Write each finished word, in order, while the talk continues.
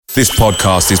This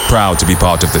podcast is proud to be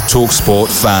part of the TalkSport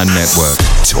Fan Network.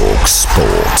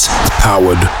 TalkSport.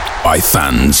 Powered by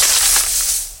fans.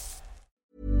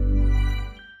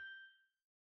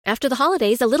 After the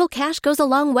holidays, a little cash goes a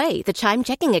long way. The Chime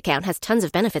checking account has tons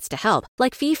of benefits to help,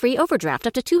 like fee-free overdraft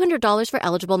up to $200 for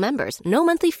eligible members, no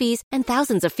monthly fees, and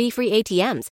thousands of fee-free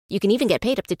ATMs. You can even get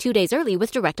paid up to 2 days early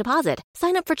with direct deposit.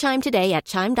 Sign up for Chime today at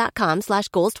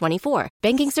chime.com/goals24.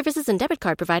 Banking services and debit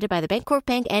card provided by the Bancorp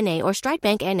Bank N.A. or Stride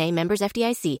Bank N.A. members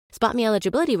FDIC. Spot me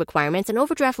eligibility requirements and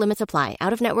overdraft limits apply.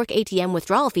 Out-of-network ATM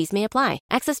withdrawal fees may apply.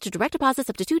 Access to direct deposits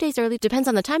up to 2 days early depends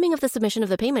on the timing of the submission of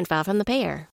the payment file from the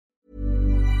payer.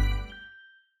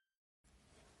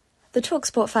 The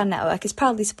TalkSport Fan Network is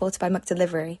proudly supported by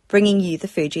McDelivery, bringing you the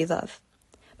food you love.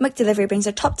 McDelivery brings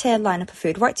a top-tier lineup of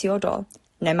food right to your door.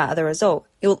 No matter the result,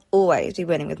 you'll always be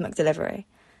winning with McDelivery.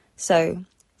 So,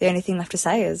 the only thing left to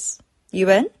say is, you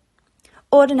win?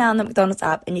 Order now on the McDonald's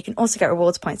app, and you can also get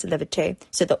rewards points delivered too,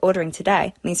 so that ordering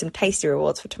today means some tasty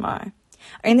rewards for tomorrow.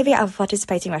 Only via other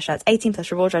participating restaurants, 18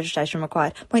 plus rewards registration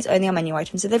required, points only on menu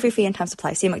items, delivery fee and time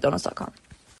supply. See mcdonalds.com.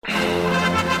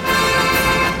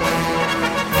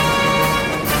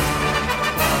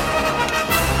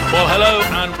 Well, hello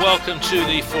and welcome to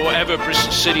the Forever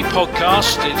Bristol City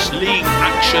podcast. It's league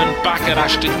action back at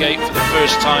Ashton Gate for the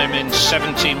first time in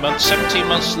 17 months. 17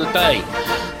 months to the day.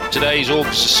 Today's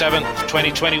August the 7th,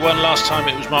 2021. Last time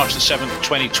it was March the 7th,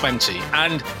 2020.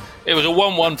 And it was a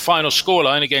 1-1 final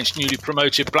scoreline against newly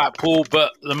promoted Blackpool,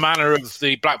 but the manner of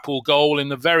the Blackpool goal in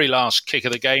the very last kick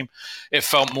of the game, it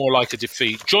felt more like a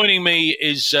defeat. Joining me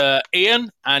is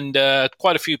Ian and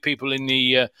quite a few people in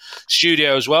the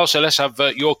studio as well. So let's have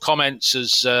your comments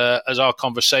as our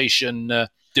conversation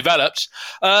develops.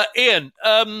 Ian,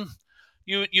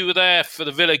 you were there for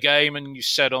the Villa game, and you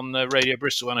said on the Radio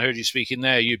Bristol when I heard you speaking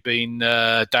there, you'd been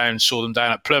saw them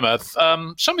down at Plymouth.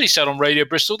 Somebody said on Radio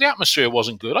Bristol the atmosphere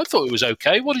wasn't good. I thought it was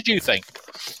okay. What did you think?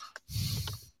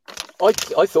 I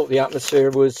thought the atmosphere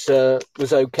was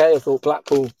okay. I thought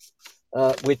Blackpool,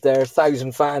 with their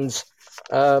 1,000 fans,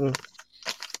 up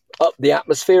the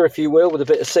atmosphere, if you will, with a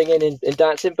bit of singing and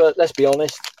dancing. But let's be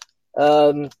honest.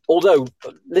 Although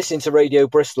listening to Radio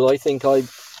Bristol, I think I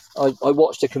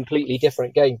watched a completely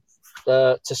different game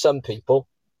to some people.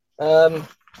 In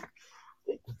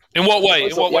what way?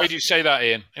 In what way do you say that,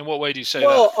 Ian? In what way do you say that?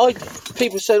 Well,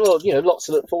 people say, lots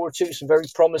to look forward to, some very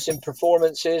promising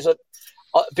performances.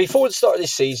 Before the start of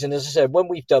this season, as I said, when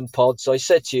we've done pods, I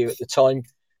said to you at the time,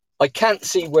 I can't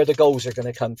see where the goals are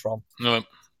going to come from. No.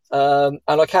 And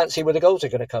I can't see where the goals are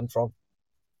going to come from.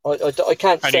 I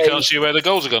can't and say... you can't see where the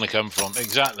goals are going to come from,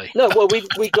 exactly. No, well,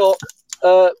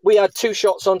 we had 2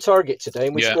 shots on target today,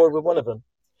 and we scored with one of them.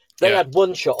 They had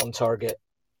 1 shot on target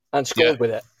and scored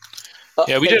with it.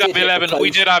 We did have 11.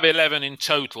 We did have 11 in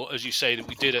total, as you say that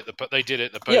we did they did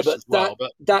at the post as well.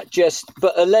 But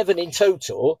 11 in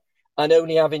total and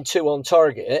only having 2 on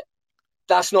target,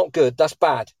 that's not good. That's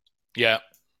bad. Yeah.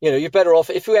 You're better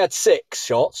off if we had 6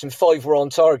 shots and 5 were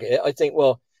on target. I think,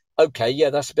 well, okay,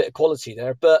 that's a bit of quality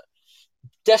there, but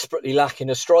desperately lacking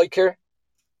a striker.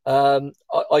 I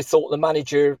thought the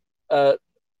manager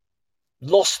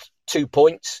lost 2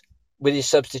 points with his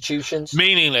substitutions.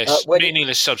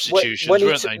 Meaningless substitutions,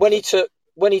 weren't they?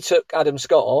 When he took Adam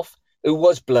Scott off, who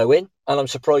was blowing, and I'm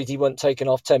surprised he wasn't taken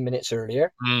off 10 minutes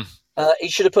earlier. He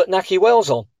should have put Naki Wells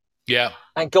on. Yeah,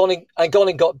 and been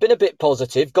a bit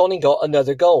positive. Gone and got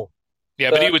another goal.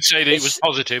 Yeah, but he would say that he was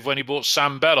positive when he brought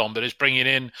Sam Bell on, but it's bringing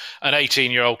in an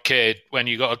 18-year-old kid when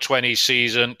you got a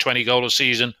 20-goal a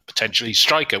season, potentially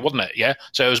striker, wasn't it? Yeah,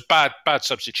 so it was bad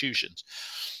substitutions.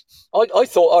 I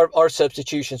thought our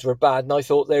substitutions were bad, and I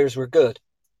thought theirs were good.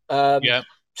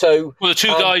 So, well,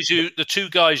 the two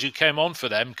guys who came on for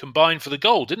them combined for the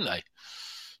goal, didn't they?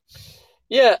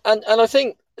 Yeah, and I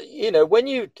think when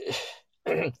you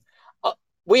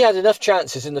we had enough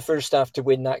chances in the first half to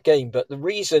win that game, but the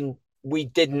reason we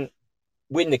didn't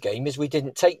win the game is we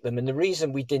didn't take them, and the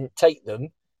reason we didn't take them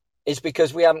is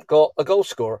because we haven't got a goal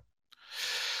scorer.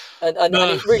 And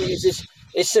it really is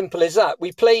as simple as that.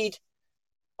 We played,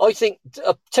 I think,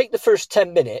 take the first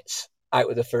 10 minutes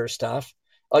out of the first half.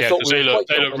 I thought they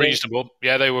looked reasonable.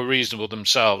 Yeah, they were reasonable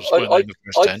themselves. The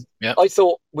first 10. Yeah. I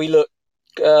thought we looked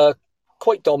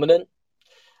quite dominant.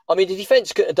 I mean, the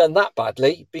defence couldn't have done that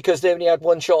badly because they only had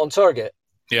 1 shot on target.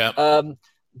 Yeah.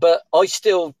 But I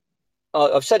still,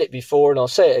 I've said it before and I'll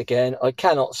say it again, I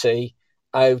cannot see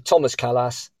how Thomas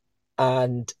Callas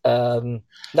and Naki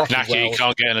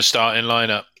can't get in a starting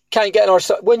lineup. Can't get in our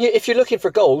if you're looking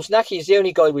for goals, Naki is the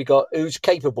only guy we got who's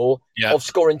capable of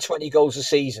scoring 20 goals a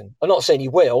season. I'm not saying he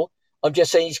will. I'm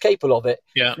just saying he's capable of it.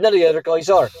 Yeah. None of the other guys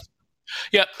are.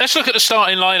 Yeah, let's look at the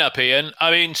starting lineup, Ian.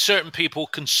 I mean, certain people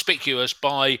conspicuous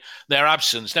by their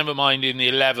absence, never mind in the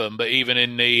 11, but even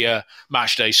in the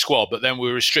match day squad. But then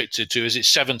we're restricted to, is it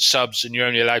 7 subs and you're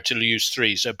only allowed to use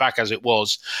 3, so back as it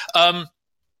was.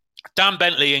 Dan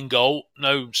Bentley in goal,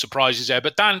 no surprises there,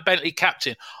 but Dan Bentley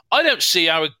captain. I don't see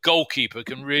how a goalkeeper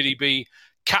can really be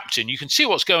captain. You can see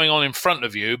what's going on in front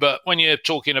of you, but when you're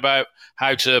talking about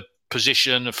how to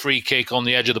position a free kick on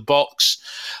the edge of the box,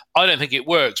 I don't think it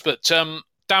works. But Dan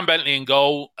Bentley in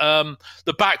goal.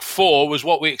 The back four was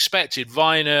what we expected.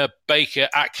 Viner, Baker,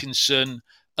 Atkinson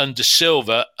and De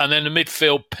Silva. And then the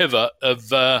midfield pivot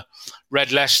of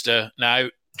Red Leicester now,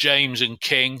 James and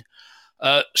King.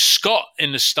 Scott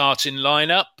in the starting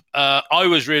lineup. I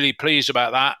was really pleased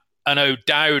about that. And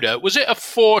O'Dowda. Was it a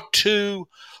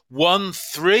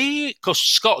 4-2-1-3? Because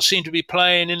Scott seemed to be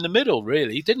playing in the middle,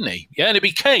 really, didn't he? Yeah, and it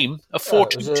became a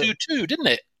 4-2-2-2, didn't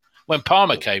it? When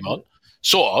Palmer came on,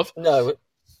 sort of. No,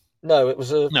 it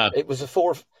was a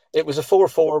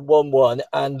 4-4-1-1,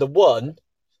 and the one.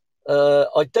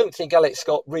 I don't think Alex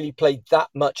Scott really played that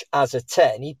much as a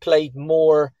 10. He played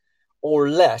more or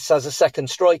less as a second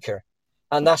striker,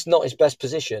 and that's not his best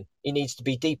position. He needs to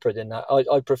be deeper than that.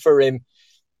 I prefer him.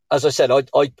 As I said, I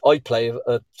play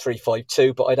a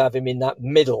 3-5-2, but I'd have him in that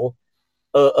middle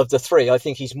of the three. I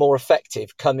think he's more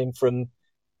effective coming from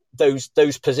those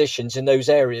positions in those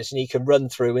areas, and he can run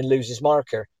through and lose his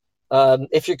marker.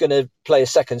 If you're going to play a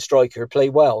second striker, play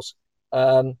Wells.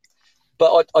 But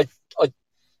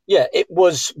it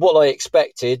was what I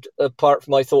expected. Apart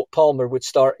from I thought Palmer would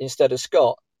start instead of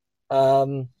Scott.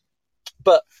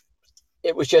 But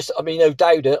it was just, I mean,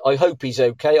 O'Dowda, I hope he's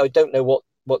okay. I don't know what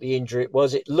the injury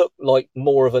was. It looked like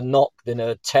more of a knock than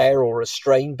a tear or a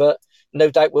strain, but no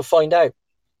doubt we'll find out.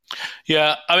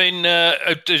 Yeah, I mean,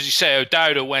 as you say,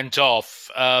 O'Dowda went off.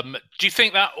 Do you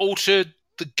think that altered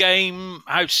the game,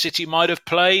 how City might have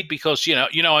played? Because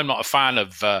I'm not a fan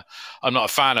of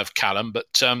Callum,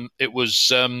 but it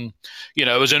was it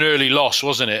was an early loss,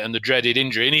 wasn't it? And the dreaded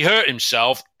injury, and he hurt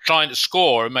himself trying to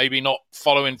score and maybe not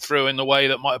following through in the way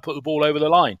that might have put the ball over the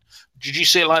line. Did you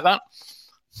see it like that?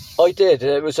 I did.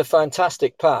 It was a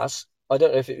fantastic pass. I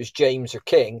don't know if it was James or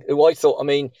King, who I thought,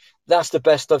 that's the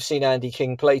best I've seen Andy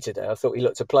King play today. I thought he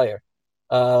looked a player.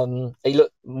 He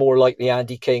looked more like the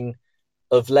Andy King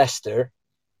of Leicester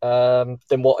than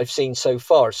what I've seen so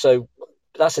far. So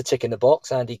that's a tick in the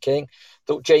box, Andy King.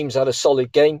 Thought James had a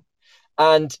solid game.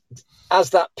 And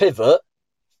as that pivot,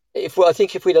 I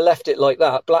think if we'd have left it like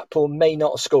that, Blackpool may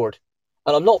not have scored.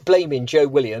 And I'm not blaming Joe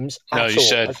Williams at all.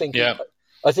 Said,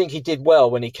 I think he did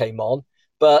well when he came on,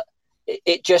 but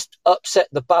it just upset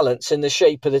the balance in the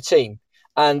shape of the team.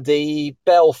 And the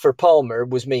bell for Palmer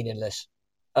was meaningless.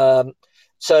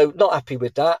 So not happy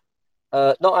with that.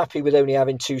 Not happy with only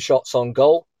having 2 shots on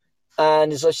goal.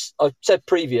 And as I said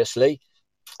previously,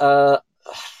 I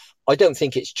don't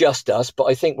think it's just us, but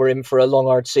I think we're in for a long,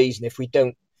 hard season if we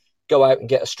don't go out and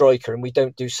get a striker and we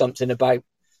don't do something about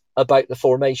the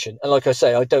formation. And like I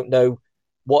say, I don't know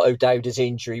what O'Dowda's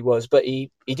injury was, but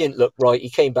he didn't look right. He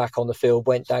came back on the field,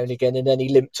 went down again, and then he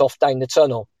limped off down the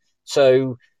tunnel.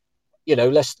 So,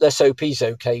 let's hope he's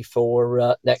okay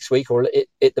for next week, or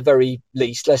at the very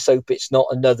least, let's hope it's not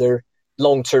another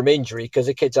long-term injury, because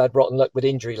the kids had rotten luck with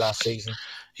injury last season.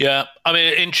 Yeah, I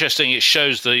mean, interesting. It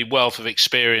shows the wealth of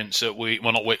experience that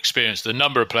the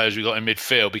number of players we got in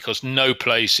midfield, because no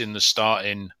place in the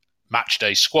starting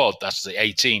matchday squad, that's the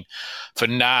 18, for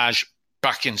Naj,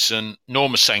 Backinson, nor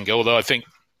Masengo, although I think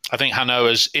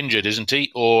Hanoa's injured, isn't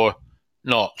he, or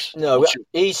not? No,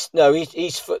 he's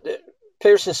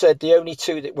Pearson said the only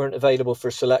 2 that weren't available for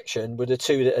selection were the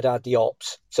 2 that had the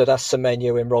ops. So that's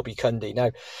Semenyo and Robbie Cundy. Now,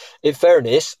 in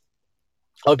fairness,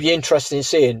 I'd be interested in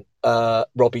seeing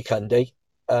Robbie Cundy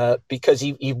because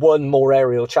he won more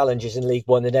aerial challenges in League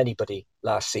One than anybody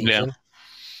last season. Yeah.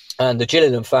 And the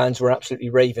Gillingham fans were absolutely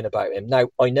raving about him. Now,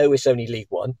 I know it's only League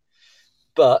One,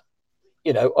 but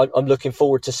I'm looking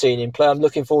forward to seeing him play. I'm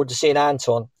looking forward to seeing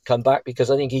Anton come back, because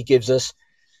I think he gives us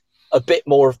a bit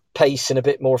more pace and a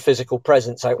bit more physical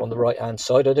presence out on the right-hand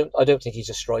side. I don't think he's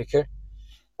a striker.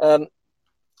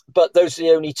 But those are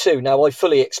the only 2. Now, I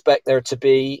fully expect there to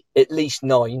be at least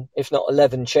 9, if not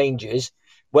 11 changes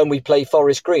when we play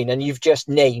Forest Green. And you've just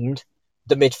named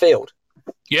the midfield.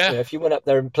 Yeah. If you went up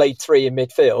there and played 3 in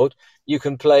midfield, you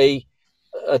can play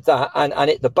that. And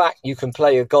at the back, you can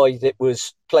play a guy that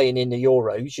was playing in the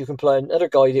Euros. You can play another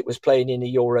guy that was playing in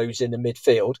the Euros in the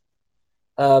midfield.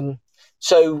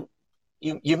 So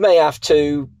you may have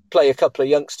to play a couple of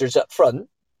youngsters up front,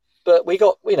 but we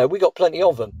got plenty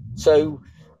of them. So,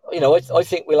 I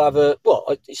think we'll have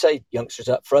you say youngsters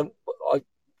up front.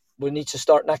 we'll need to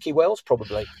start Nahki Wells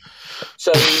probably.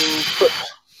 So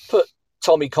put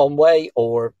Tommy Conway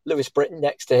or Lewis Britton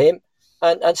next to him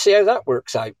and see how that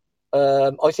works out.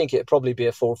 I think it'd probably be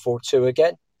a 4-4-2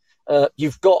 again.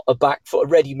 You've got a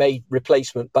ready-made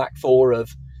replacement back four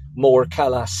of Moore,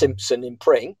 Callas, Simpson and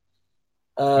Pring.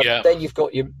 Then you've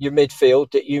got your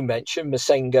midfield that you mentioned,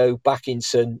 Masengo,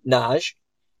 Backinson, Naj.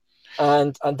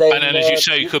 And then as you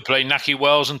say, you could play Nahki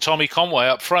Wells and Tommy Conway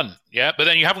up front. Yeah, but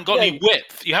then you haven't got any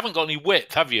width. You haven't got any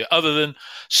width, have you? Other than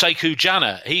Sekou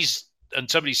Jana. And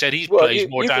somebody said he plays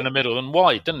more down the middle than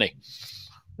wide, doesn't he?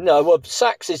 No, well,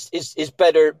 Sachs is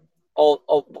better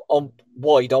on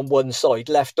wide on one side,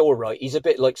 left or right. He's a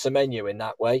bit like Semenyo in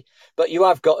that way. But you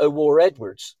have got O'War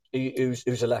Edwards,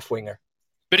 who's a left winger.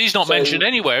 But he's not mentioned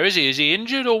anywhere, is he? Is he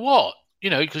injured or what?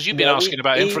 Because you've been asking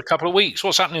about him for a couple of weeks.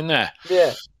 What's happening there?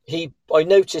 Yeah, I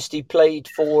noticed he played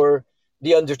for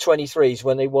the under-23s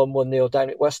when they won 1-0 down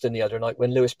at Weston the other night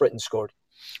when Lewis Britton scored.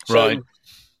 So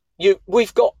right.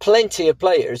 We've got plenty of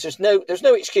players. There's no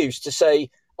excuse to say,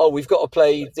 oh, we've got to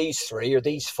play these three or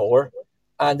these four,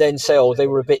 and then say, oh, they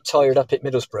were a bit tired up at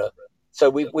Middlesbrough. So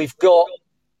we've got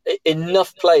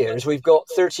enough players. We've got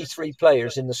 33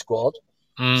 players in the squad.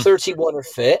 31 are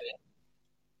fit.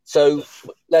 So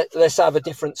let's have a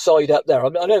different side up there. I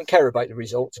don't care about the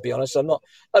result, to be honest. I'm not.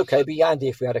 Okay, it'd be handy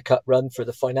if we had a cut run for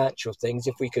the financial things.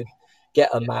 If we could get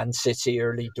a Man City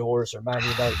early doors or Man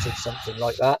United, something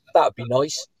like that, that would be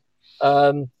nice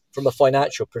from a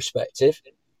financial perspective.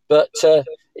 But,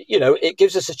 it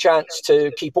gives us a chance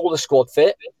to keep all the squad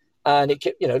fit. And,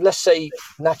 let's say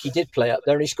Nahki did play up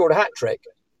there and he scored a hat-trick.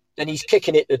 Then he's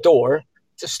kicking it the door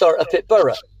to start up at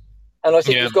Borough. And I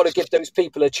think you've got to give those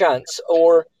people a chance.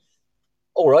 Or,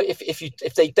 all right,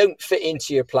 if they don't fit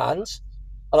into your plans,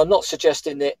 and I'm not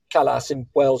suggesting that Callas and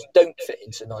Wells don't fit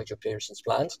into Nigel Pearson's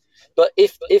plans, but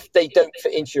if they don't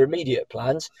fit into your immediate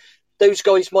plans, those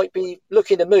guys might be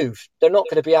looking to move. They're not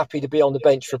going to be happy to be on the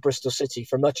bench for Bristol City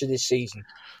for much of this season.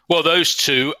 Well, those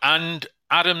two and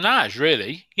Adam Nash,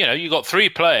 really. You got three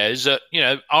players that,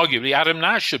 arguably Adam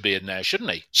Nash should be in there,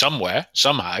 shouldn't he? Somewhere,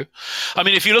 somehow. I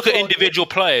mean, if you look at individual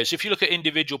players,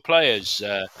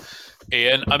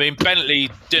 Ian, I mean, Bentley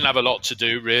didn't have a lot to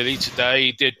do, really, today.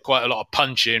 He did quite a lot of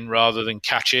punching rather than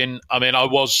catching. I mean, I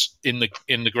was in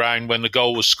the ground when the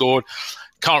goal was scored.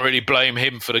 Can't really blame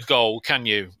him for the goal, can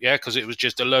you? Yeah, because it was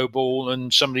just a low ball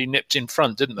and somebody nipped in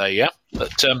front, didn't they? Yeah,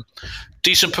 but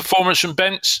decent performance from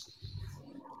Bents.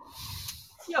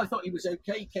 Yeah, I thought he was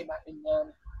okay. He came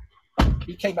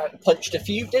out and punched a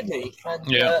few, didn't he? And,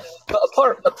 but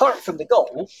apart from the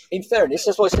goal, in fairness,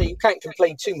 that's why I say you can't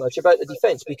complain too much about the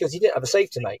defence because he didn't have a save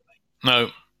to make.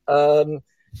 No.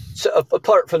 So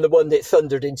apart from the one that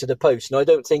thundered into the post, and I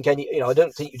don't think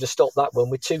you'd have stopped that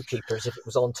one with two keepers if it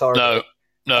was on target.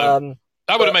 No.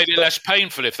 That would have made it less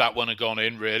painful if that one had gone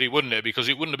in, really, wouldn't it? Because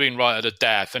it wouldn't have been right at a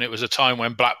death, and it was a time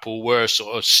when Blackpool were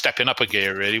sort of stepping up a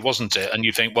gear, really, wasn't it? And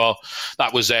you think, well,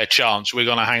 that was their chance. We're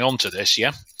going to hang on to this,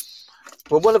 yeah?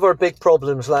 Well, one of our big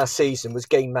problems last season was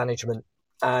game management,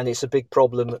 and it's a big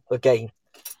problem again.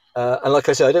 And like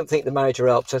I said, I don't think the manager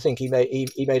helped. I think he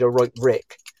made a right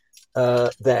Rick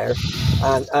there.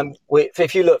 And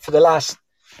if you look for the last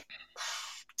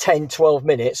 10, 12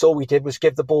 minutes, all we did was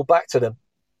give the ball back to them.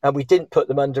 And we didn't put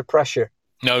them under pressure.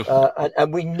 No.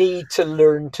 And we need to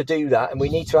learn to do that. And we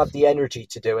need to have the energy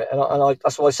to do it. And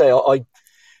that's why I say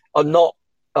I'm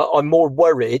more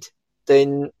worried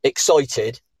than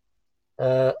excited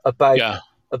about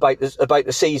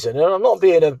the season. And I'm not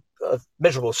being a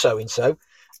miserable so-and-so.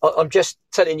 I'm just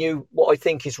telling you what I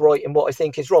think is right and what I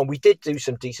think is wrong. We did do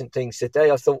some decent things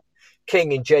today. I thought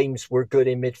King and James were good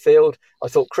in midfield. I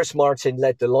thought Chris Martin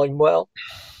led the line well.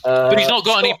 But he's not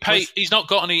got any pace. He's not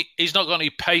got any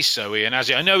pace, though, Ian, has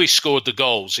he? I know he scored the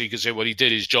goals, so you can say, well, he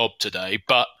did his job today.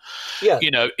 But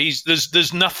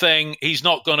there's nothing. He's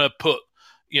not going to put.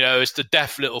 It's the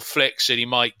deft little flicks that he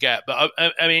might get. But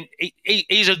I mean,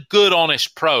 he's a good,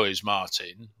 honest pro, is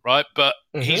Martin, right? But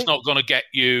he's not going to get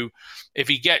you. If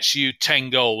he gets you 10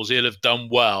 goals, he'll have done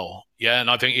well. Yeah,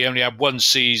 and I think he only had one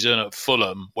season at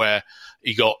Fulham where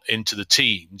he got into the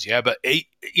teens. Yeah, but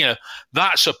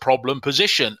that's a problem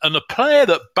position. And the player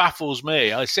that baffles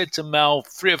me, I said to Mel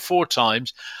 3 or 4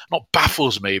 times, not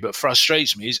baffles me, but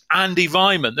frustrates me, is Andy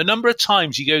Vyman. The number of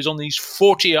times he goes on these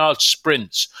 40-yard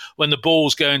sprints when the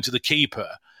ball's going to the keeper,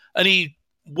 and he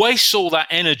wastes all that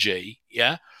energy.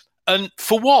 Yeah, and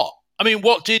for what? I mean,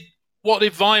 what did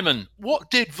Vyman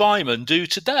do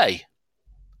today?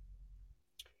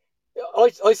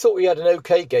 I thought we had an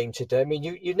okay game today. I mean,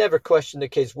 you never question the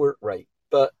kid's work rate,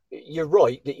 but you're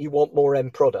right that you want more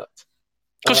end product.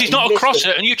 Because he's He not a missed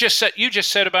crosser, and you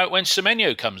just said about when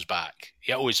Semenyo comes back,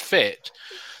 he always fit.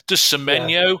 Does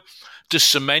Semenyo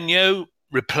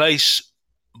replace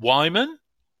Wyman?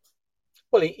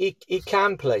 Well, he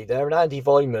can play there, and Andy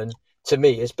Vyman, to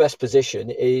me, his best position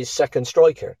is second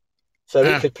striker. So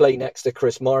he could play next to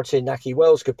Chris Martin. Naki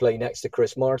Wells could play next to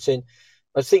Chris Martin.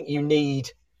 I think you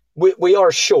need. We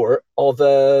are short of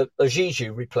a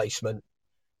Zizou replacement.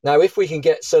 Now, if we can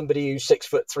get somebody who's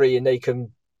 6'3" and they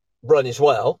can run as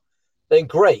well, then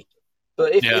great.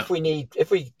 But if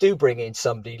we do bring in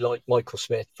somebody like Michael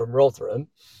Smith from Rotherham,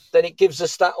 then it gives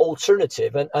us that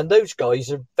alternative, and those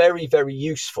guys are very, very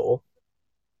useful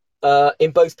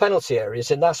in both penalty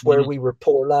areas, and that's where we were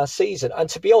poor last season. And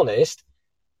to be honest,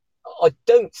 I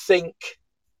don't think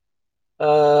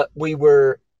we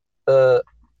weren't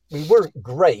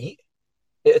great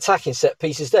at attacking set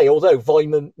pieces today, although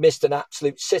Vyman missed an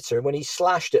absolute sitter when he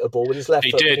slashed at a ball with his left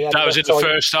foot. He did. That was in the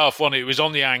first half, wasn't it? It was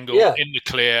on the angle, in the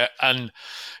clear, and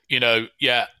that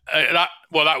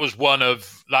was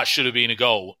that should have been a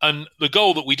goal. And the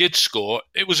goal that we did score,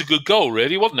 it was a good goal,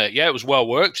 really, wasn't it? Yeah, it was well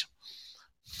worked.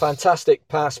 Fantastic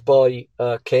pass by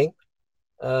King,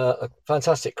 a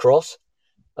fantastic cross,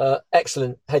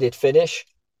 excellent headed finish.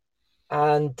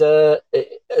 And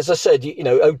as I said,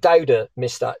 O'Dowda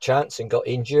missed that chance and got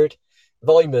injured.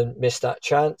 Vyman missed that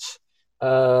chance.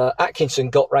 Atkinson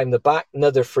got round the back,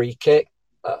 another free kick,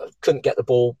 couldn't get the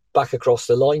ball back across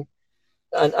the line.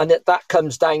 And that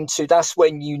comes down to, that's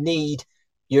when you need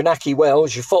your Naki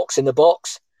Wells, your Fox in the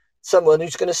box, someone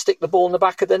who's going to stick the ball in the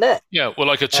back of the net. Yeah, well,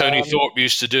 like a Tony Thorpe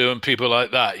used to do, and people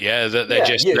like that. Yeah, that they're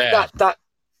just there.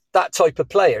 That type of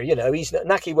player,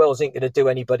 Naki Wells ain't going to do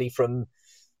anybody from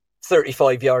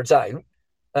 35 yards out,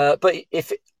 but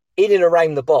if in and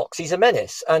around the box, he's a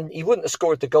menace, and he wouldn't have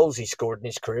scored the goals he scored in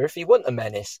his career if he wasn't a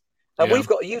menace. And we've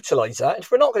got to utilise that. And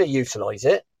if we're not going to utilise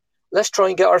it, let's try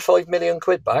and get our £5 million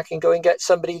back and go and get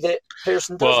somebody that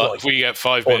Pearson does like. If we get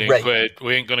 £5 million,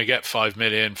 we ain't going to get $5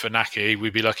 million for Naki.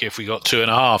 We'd be lucky if we got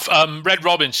 2.5. Red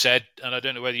Robin said, and I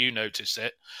don't know whether you noticed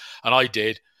it, and I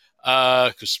did,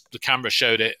 because the camera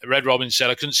showed it. Red Robin said,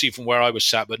 I couldn't see from where I was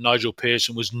sat, but Nigel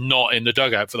Pearson was not in the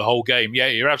dugout for the whole game. Yeah,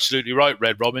 you're absolutely right,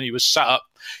 Red Robin. He was sat up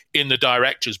in the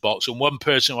director's box, and one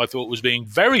person who I thought was being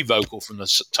very vocal from the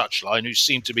touchline, who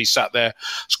seemed to be sat there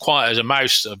as quiet as a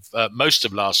mouse of most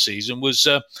of last season, was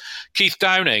Keith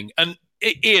Downing. And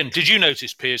Ian, did you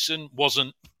notice Pearson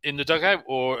wasn't in the dugout,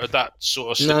 or that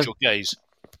sort of slipped your gaze?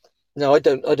 No, I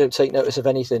don't take notice of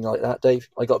anything like that, Dave.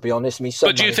 I got to be honest.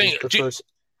 But do you think...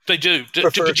 They do.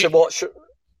 Prefer to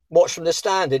watch from the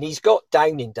stand, and he's got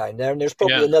Downing down there, and there's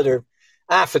probably another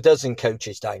half a dozen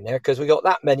coaches down there, because we got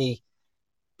that many.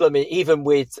 Even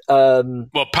with Pat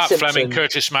Simpson, Fleming,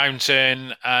 Curtis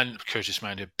Mountain,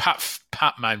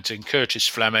 Pat Mountain, Curtis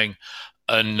Fleming,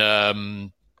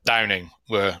 and Downing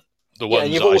were the ones.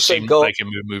 And you've also got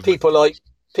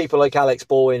people like Alex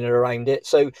Bowen around it.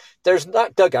 So there's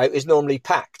that dugout is normally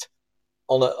packed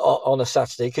on a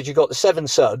Saturday, because you've got the 7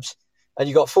 subs. And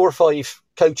you got 4 or 5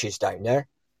 coaches down there.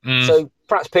 So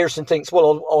perhaps Pearson thinks,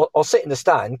 well, I'll sit in the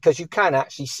stand, because you can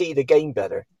actually see the game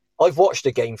better. I've watched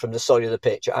a game from the side of the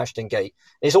pitch at Ashton Gate.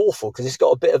 It's awful, because it's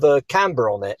got a bit of a camber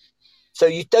on it. So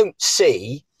you don't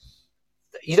see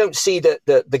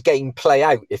the game play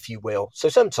out, if you will. So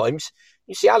sometimes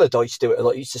you see Allardyce do it a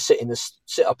lot. He used to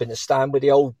sit up in the stand with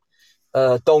the old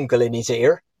dongle in his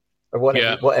ear, or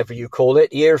whatever you call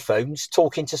it, the earphones,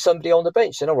 talking to somebody on the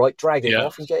bench. Then, all right, drag him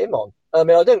off and get him on. I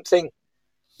mean, I don't think,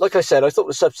 like I said, I thought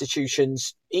the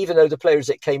substitutions, even though the players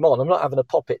that came on, I'm not having a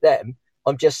pop at them.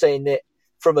 I'm just saying that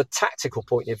from a tactical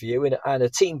point of view and a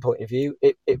team point of view,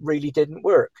 it really didn't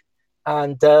work.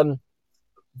 And the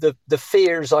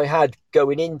fears I had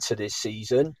going into this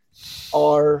season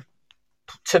are,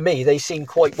 to me, they seem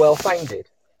quite well founded.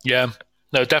 Yeah.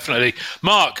 No, definitely.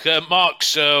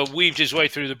 Mark's weaved his way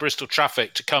through the Bristol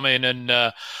traffic to come in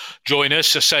and join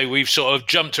us. I say we've sort of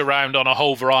jumped around on a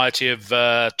whole variety of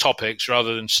topics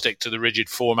rather than stick to the rigid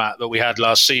format that we had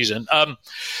last season.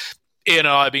 Ian and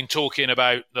I have been talking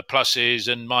about the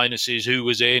pluses and minuses, who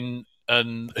was in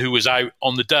and who was out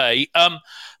on the day.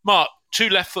 Mark, 2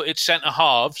 left-footed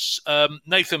centre-halves.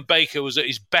 Nathan Baker was at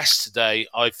his best today,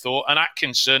 I thought, and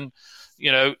Atkinson,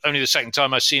 only the second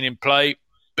time I've seen him play.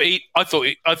 But I thought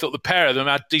the pair of them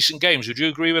had decent games. Would you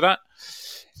agree with that?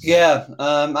 Yeah,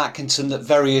 Atkinson looked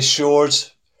very assured,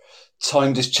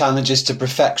 timed his challenges to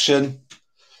perfection.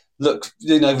 Looked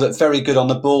very good on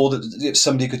the ball. That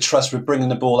somebody could trust with bringing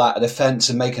the ball out of defence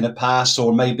and making a pass,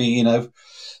 or maybe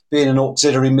being an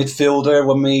auxiliary midfielder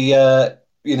when we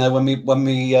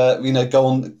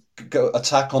go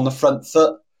attack on the front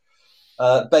foot.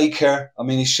 Baker, I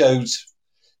mean, he showed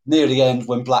near the end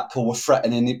when Blackpool were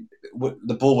threatening,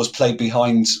 the ball was played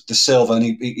behind De Silva, and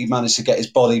he managed to get his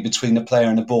body between the player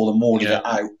and the ball and warded it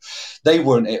out. They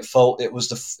weren't at fault. It was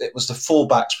the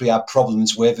fullbacks we had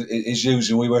problems with. As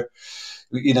usual,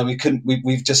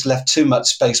 we've just left too much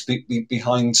space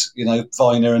behind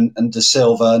Viner and De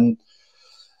Silva, and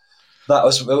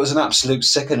it was an absolute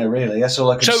sickener, really. That's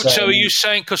all I can say. So are you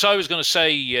saying, because I was going to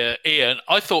say, Ian,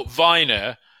 I thought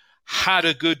Viner had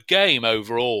a good game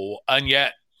overall, and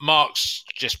yet Mark's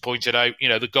just pointed out,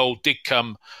 the goal did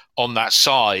come on that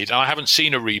side. And I haven't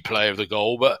seen a replay of the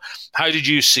goal, but how did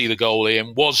you see the goal,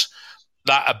 Ian? Was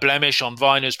that a blemish on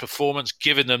Viner's performance,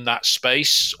 giving them that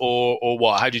space, or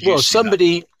what? How did you see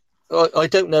that? I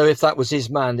don't know if that was his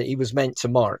man that he was meant to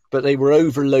mark, but they were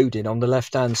overloading on the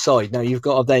left-hand side. Now, you've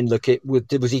got to then look at,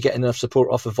 was he getting enough support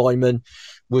off of Vyman?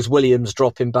 Was Williams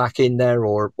dropping back in there,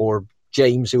 or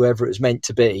James, whoever it was meant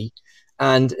to be?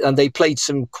 And they played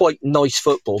some quite nice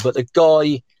football, but the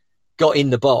guy got in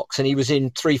the box and he was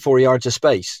in 3-4 yards of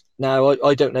space. Now,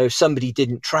 I don't know if somebody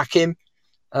didn't track him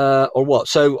or what.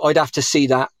 So I'd have to see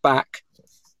that back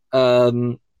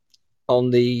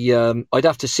I'd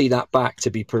have to see that back, to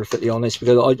be perfectly honest,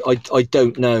 because I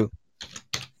don't know.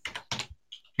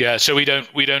 Yeah, so we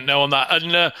don't know on that.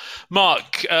 And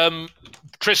Mark,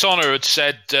 Chris Honor had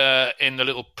said in the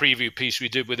little preview piece we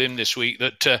did with him this week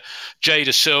that Jay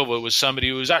De Silva was somebody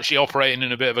who was actually operating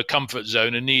in a bit of a comfort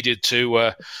zone and needed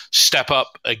to step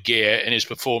up a gear in his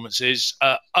performances.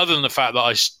 Other than the fact that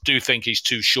I do think he's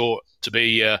too short to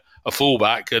be a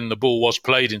fullback, and the ball was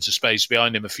played into space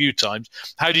behind him a few times.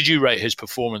 How did you rate his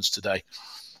performance today?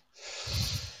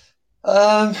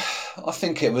 I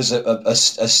think it was a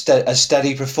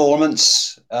steady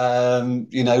performance.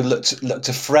 Looked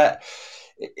to fret.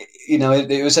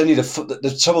 It was only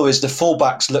the trouble is the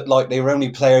fullbacks looked like they were only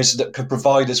players that could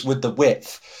provide us with the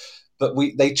width, but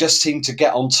they just seemed to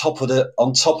get on top of the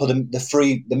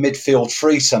midfield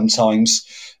three sometimes,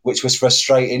 which was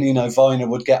frustrating. Viner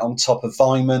would get on top of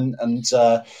Vyman and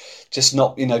just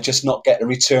not get the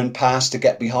return pass to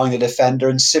get behind the defender.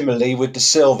 And similarly with De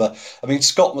Silva, I mean,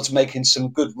 Scott was making some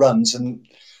good runs, and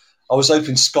I was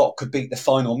hoping Scott could beat the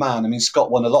final man. I mean,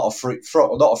 Scott won a lot of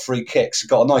free kicks.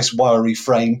 Got a nice wiry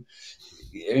frame.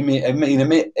 I mean,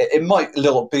 it might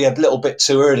be a little bit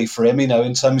too early for him,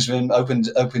 in terms of him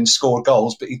open score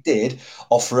goals, but he did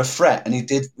offer a threat, and he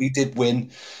did win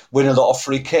a lot of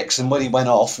free kicks. And when he went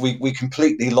off, we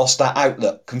completely lost that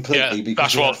outlook completely. Yeah,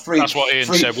 because that's what Ian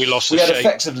said. We lost.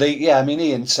 Effectively, yeah. I mean,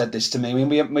 Ian said this to me. I mean,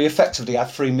 we effectively had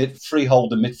three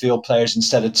holding midfield players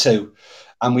instead of two,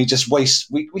 and we just we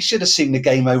should have seen the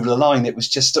game over the line. It was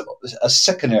just a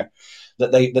sickener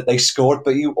that they scored,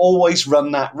 but you always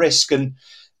run that risk. And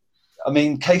I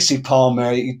mean, Casey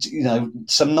Palmer,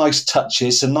 some nice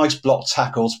touches, some nice block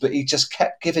tackles, but he just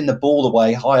kept giving the ball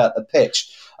away high up the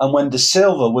pitch. And when De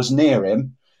Silva was near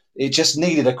him, it just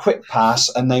needed a quick pass,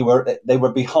 and they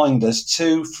were behind us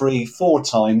 2, 3, 4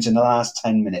 times in the last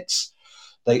 10 minutes.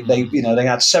 They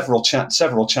had several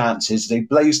chances. They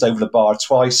blazed over the bar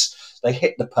twice. They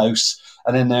hit the post.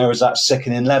 And then there was that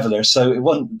sickening leveller. So it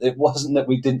wasn't that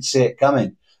we didn't see it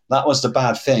coming. That was the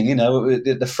bad thing,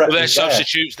 the threat. Well,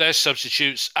 their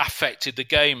substitutes affected the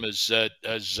game, as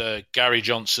Gary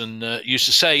Johnson used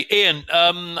to say. Ian,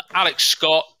 Alex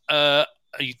Scott,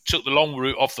 he took the long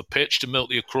route off the pitch to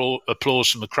milk the applause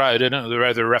from the crowd. I don't know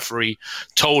whether the referee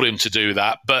told him to do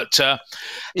that, but the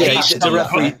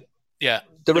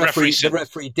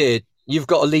referee did. You've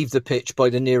got to leave the pitch by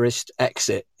the nearest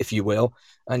exit, if you will.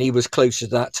 And he was closer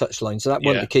to that touchline. So that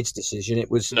wasn't the kid's decision. It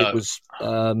was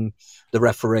the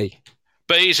referee.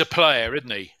 But he's a player,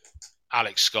 isn't he,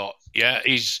 Alex Scott? Yeah,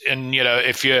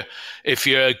 if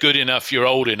you're good enough, you're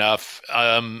old enough.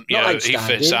 He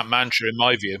fits that mantra in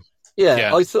my view.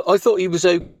 Yeah. I thought he was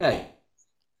okay.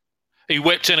 He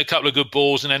whipped in a couple of good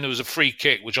balls, and then there was a free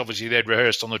kick, which obviously they'd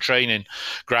rehearsed on the training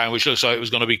ground, which looks like it was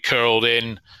going to be curled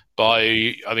in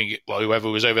by, I think, whoever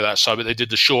was over that side. But they did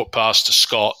the short pass to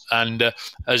Scott, and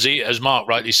as Mark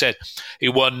rightly said, he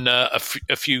won a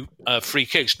few free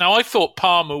kicks. Now, I thought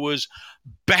Palmer was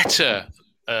better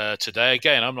today.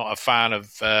 Again, I'm not a fan of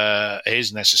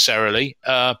his necessarily.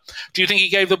 Do you think he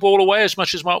gave the ball away as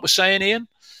much as Mark was saying, Ian?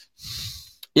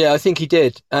 Yeah, I think he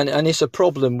did, and it's a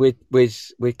problem with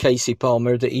Casey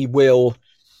Palmer that he will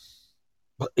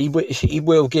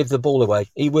give the ball away.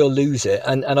 He will lose it,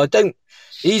 and I don't.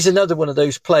 He's another one of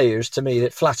those players to me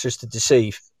that flatters to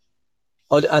deceive.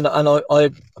 For a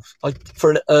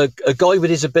guy with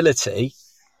his ability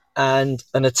and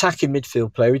an attacking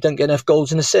midfield player, he don't get enough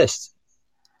goals and assists.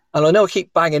 And I know I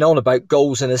keep banging on about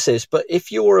goals and assists, but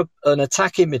if you're an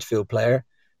attacking midfield player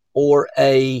or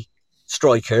a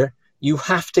striker, You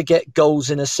have to get goals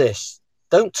and assists.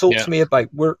 Don't talk to me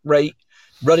about work rate,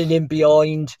 running in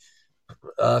behind,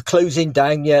 closing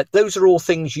down. Yeah, those are all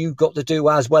things you've got to do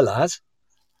as well as.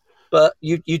 But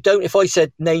you don't. If I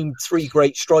said name 3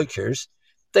 great strikers,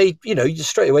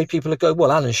 straight away people would go,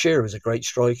 well, Alan Shearer was a great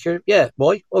striker. Yeah,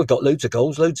 why? Well, he got loads of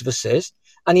goals, loads of assists,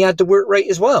 and he had the work rate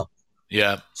as well.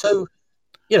 Yeah. So,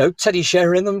 Teddy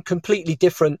Sheringham, completely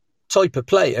different type of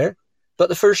player, but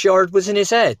the first yard was in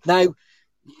his head. Now,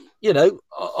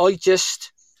 I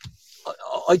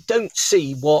don't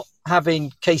see what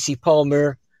having Casey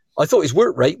Palmer. I thought his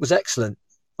work rate was excellent.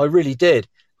 I really did.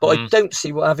 But I don't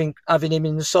see what having him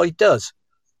in the side does.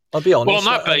 I'll be honest.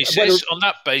 Well, on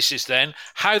that basis, then,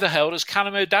 how the hell does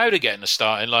Callum O'Dowda get in the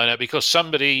starting lineup? Because I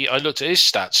looked at his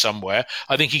stats somewhere.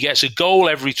 I think he gets a goal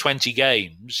every 20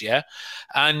 games, yeah?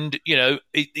 And,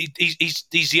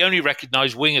 he's the only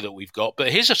recognised winger that we've got,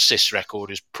 but his assist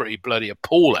record is pretty bloody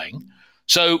appalling.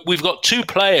 So we've got 2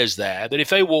 players there that if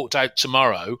they walked out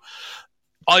tomorrow,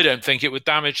 I don't think it would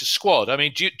damage the squad. I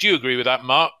mean, do you agree with that,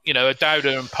 Mark?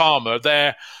 O'Dowda and Palmer,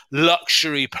 they're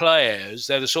luxury players.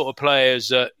 They're the sort of players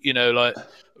that, like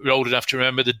we're old enough to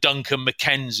remember the Duncan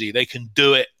McKenzie. They can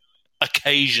do it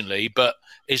occasionally, but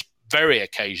it's very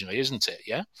occasionally, isn't it?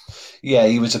 Yeah. Yeah,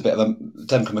 he was a bit of a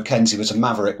Duncan McKenzie was a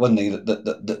maverick, wasn't he?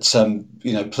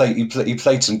 He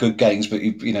played some good games, but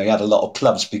he had a lot of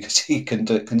clubs because he can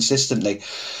do it consistently.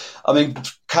 I mean,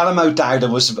 Callum O'Dowda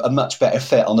was a much better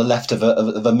fit on the left of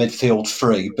a midfield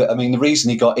 3. But I mean, the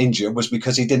reason he got injured was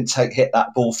because he didn't hit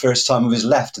that ball first time with his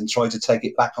left and tried to take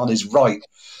it back on his right.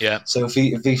 Yeah. So if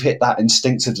he hit that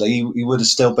instinctively, he would have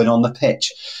still been on the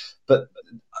pitch. But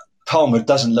Palmer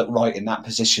doesn't look right in that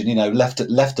position. Left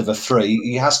of a 3,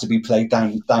 he has to be played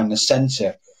down the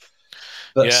centre.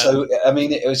 But so I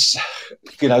mean, it was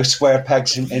square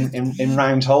pegs in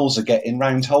round holes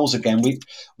again.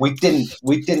 We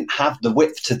didn't have the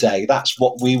width today. That's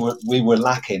what we were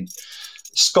lacking.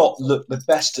 Scott looked the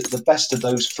best of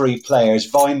those 3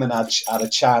 players. Vyman had a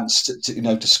chance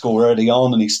to score early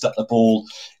on, and he stuck the ball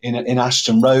in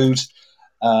Ashton Road.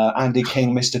 Andy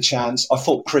King missed a chance. I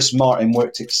thought Chris Martin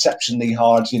worked exceptionally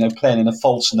hard. Playing in a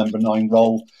false number 9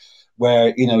 role,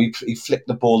 where he flicked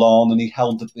the ball on and he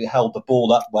held the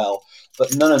ball up well,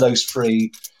 but none of those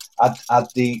 3 had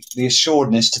the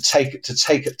assuredness to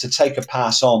take a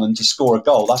pass on and to score a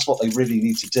goal. That's what they really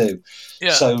need to do.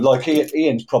 Yeah. So, like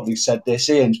Ian's probably said this,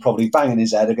 Ian's probably banging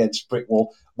his head against brick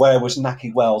wall. Where was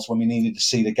Naki Wells when we needed to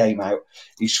see the game out?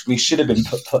 We should have been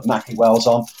put Naki Wells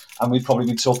on, and we'd probably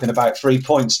be talking about 3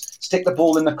 points. Stick the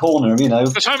ball in the corner,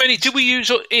 Because how many did we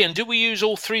use, Ian? Did we use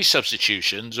all 3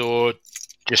 substitutions or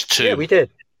just 2? Yeah, we did.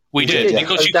 We did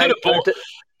because you could have bought.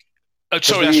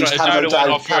 Sorry, that's right. O'Dowda went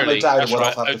off early. That's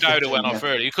right. O'Dowda went off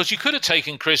early because you could have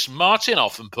taken Chris Martin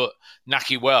off and put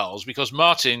Naki Wells because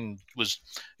Martin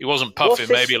wasn't puffing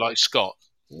maybe like Scott.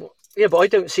 Yeah, but I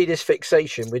don't see this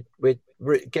fixation with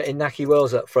getting Naki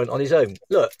Wells up front on his own.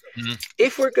 Look,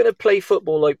 if we're going to play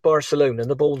football like Barcelona and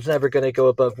the ball's never going to go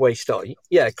above waist height,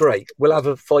 yeah, great. We'll have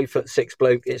a 5'6"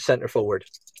 bloke at centre forward.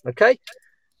 Okay.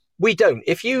 We don't.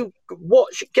 If you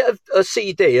get a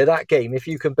CD of that game, if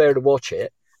you can bear to watch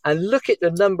it, and look at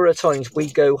the number of times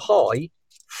we go high,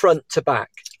 front to back.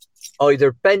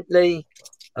 Either Bentley,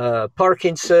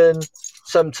 Parkinson,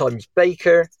 sometimes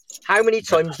Baker. How many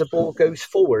times the ball goes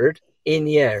forward in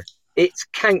the air? It's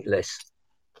countless.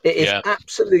 It is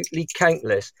absolutely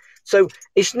countless. So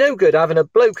it's no good having a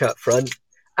bloke up front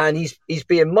and he's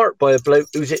being marked by a bloke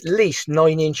who's at least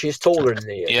 9 inches taller than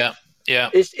he is. Yeah.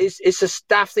 Yeah, it's a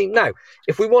staff thing. Now,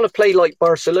 if we want to play like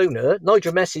Barcelona,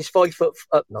 Lionel Messi's 5 foot.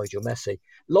 Lionel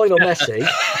Messi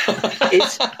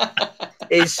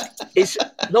is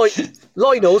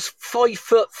Lionel's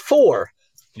 5'4".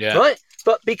 Yeah, right.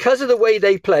 But because of the way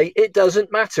they play, it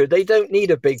doesn't matter. They don't need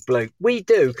a big bloke. We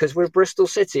do because we're Bristol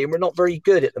City and we're not very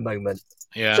good at the moment.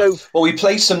 Yeah. So, we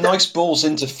played some nice balls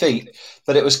into feet,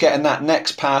 but it was getting that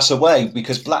next pass away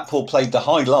because Blackpool played the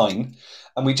high line.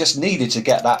 And we just needed to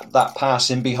get that pass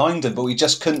in behind him, but we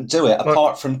just couldn't do it.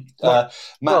 Apart from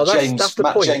Matt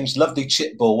James' lovely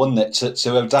chip ball, wasn't it,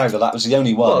 to O'Dowda? That was the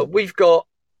only one. Well, we've got...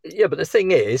 Yeah, but the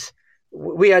thing is,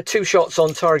 we had 2 shots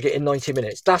on target in 90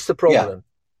 minutes. That's the problem. Yeah.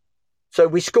 So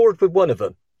we scored with one of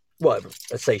them. Well,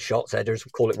 let's say shots, headers,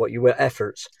 call it what you were,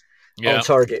 efforts on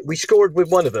target. We scored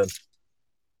with one of them.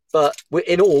 But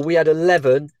in all, we had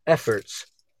 11 efforts.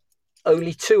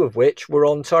 Only 2 of which were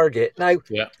on target. Now,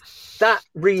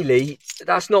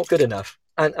 that's not good enough.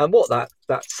 And what that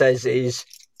says is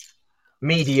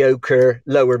mediocre,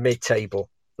 lower mid-table.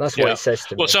 That's what it says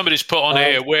to me. Well, somebody's put on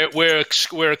here, we're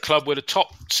a club with a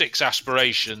top 6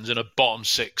 aspirations and a bottom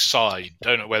 6 side.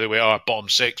 Don't know whether we are bottom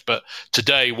 6, but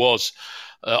today was,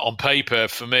 on paper,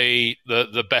 for me,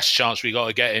 the best chance we got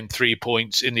to get in 3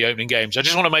 points in the opening games. I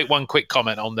just want to make one quick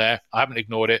comment on there. I haven't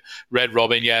ignored it. Red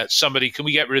Robin, somebody, can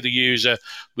we get rid of the user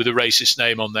with a racist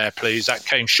name on there, please? That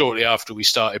came shortly after we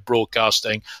started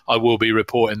broadcasting. I will be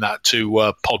reporting that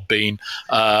to Podbean.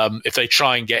 If they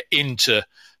try and get into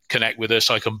connect with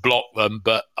us, I can block them,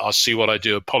 but I'll see what I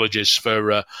do. Apologies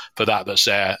for that. That's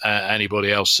there.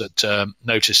 Anybody else that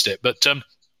noticed it, but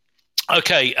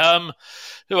okay.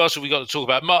 Who else have we got to talk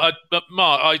about? Mark,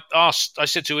 I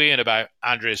said to Ian about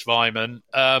Andreas Weimann.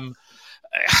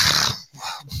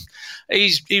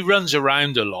 He runs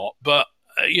around a lot, but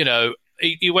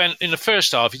he went in the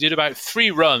first half. He did about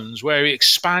 3 runs where he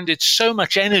expanded so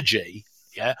much energy.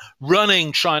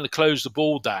 Running, trying to close the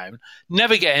ball down,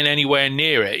 never getting anywhere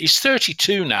near it. He's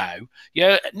 32 now.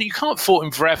 You can't fault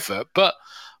him for effort, but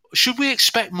should we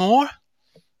expect more?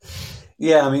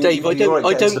 Yeah, I mean, Dave, I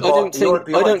don't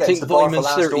think Weiman's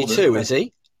 32, is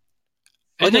he?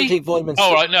 I don't think Weiman's.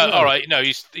 All right, all right. No,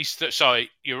 he's sorry.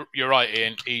 You're right,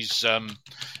 Ian. He's 30.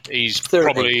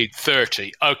 Probably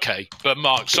 30. Okay, but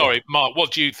Mark,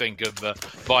 what do you think of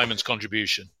Weimann's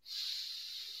contribution?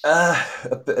 A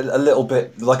little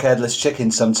bit like headless chicken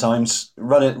sometimes,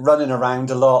 running around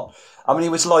a lot. I mean, he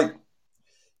was like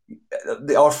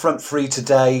our front three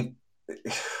today.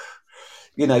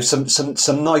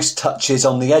 Some nice touches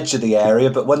on the edge of the area,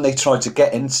 but when they tried to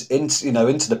get into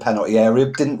the penalty area,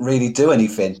 didn't really do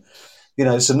anything.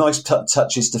 Some nice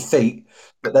touches to feet,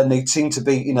 but then they seemed to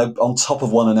be on top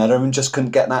of one another and just couldn't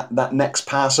get that next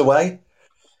pass away,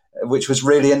 which was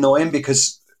really annoying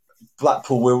because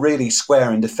Blackpool were really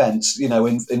square in defence,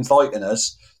 inviting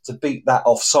us to beat that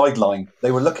offside line. They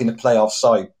were looking to play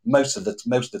offside most of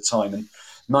the time, and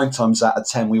 9 times out of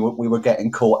 10 we were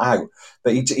getting caught out.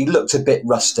 But he looked a bit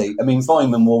rusty. I mean,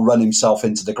 Weimann will run himself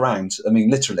into the ground. I mean,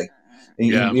 literally,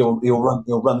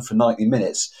 he'll run for 90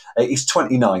 minutes. He's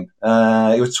 29.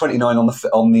 He was 29 on the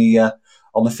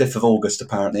 5th of August,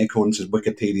 apparently, according to the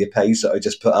Wikipedia page that I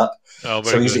just put up. Oh,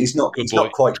 so he's not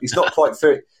quite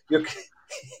 30.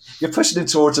 You're pushing him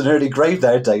towards an early grave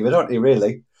there, David, aren't you,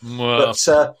 really? Well.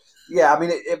 But, I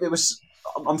mean, it was...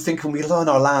 I'm thinking we learned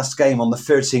our last game on the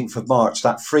 13th of March,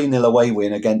 that 3-0 away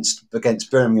win against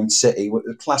Birmingham City, with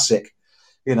the classic,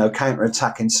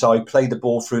 counter-attacking side, played the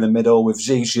ball through the middle with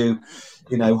Zizou,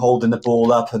 holding the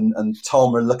ball up and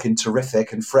Tomer looking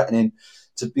terrific and threatening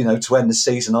to end the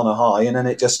season on a high, and then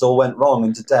it just all went wrong.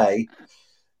 And today,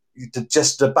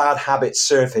 just the bad habits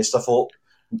surfaced. I thought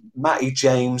Matty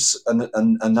James and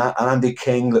Andy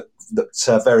King looked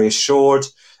very assured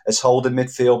as holding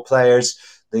midfield players.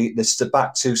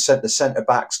 The centre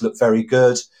backs look very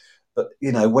good, but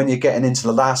when you're getting into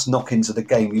the last knock-ins of the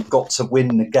game, you've got to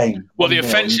win the game. Well, the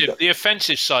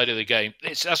offensive side of the game,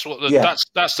 that's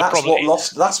the problem.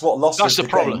 That's what lost us the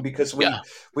problem game, because we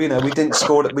didn't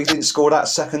score that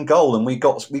second goal, and we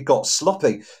got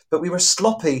sloppy, but we were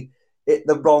sloppy at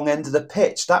the wrong end of the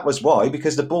pitch. That was why,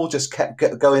 because the ball just kept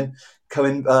going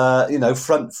front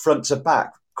to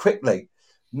back quickly,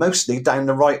 mostly down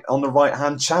on the right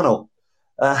hand channel.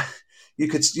 You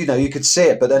could see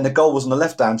it, but then the goal was on the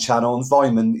left hand channel, and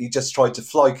Weimann, he just tried to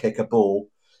fly kick a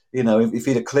ball. If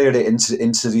he'd have cleared it into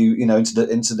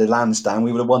the Lansdowne,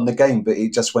 we would have won the game. But he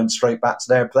just went straight back to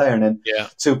their player, and then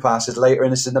 2 passes later,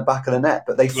 and it's in the back of the net.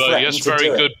 But that's very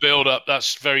good build up.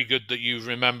 That's very good that you've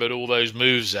remembered all those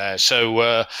moves there.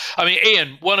 So,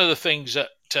 Ian, one of the things that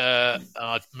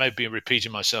I may be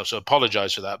repeating myself, so I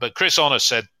apologise for that. But Chris Honor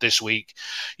said this week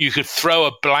you could throw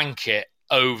a blanket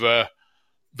over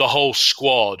the whole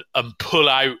squad and pull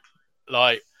out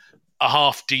like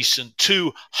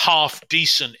two half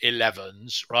decent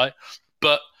 11s, right?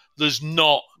 But there's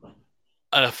not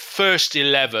a first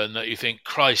 11 that you think,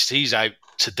 Christ, he's out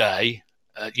today.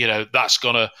 That's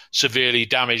going to severely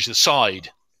damage the side,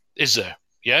 is there?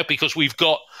 Yeah, because we've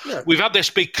had this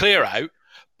big clear out,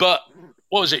 but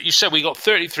what was it? You said we got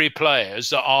 33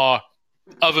 players that are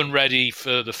oven ready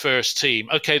for the first team.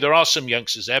 Okay, there are some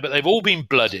youngsters there, but they've all been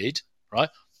blooded, right?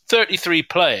 33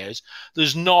 players.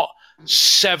 There's not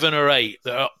 7 or 8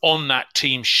 that are on that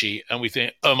team sheet, and we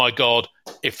think, oh my God,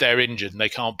 if they're injured and they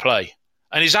can't play.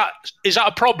 And is that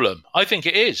a problem? I think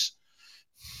it is.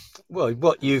 Well,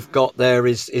 what you've got there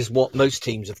is what most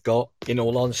teams have got, in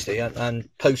all honesty, and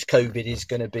post-COVID is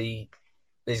going to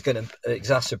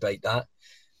exacerbate that.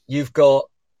 You've got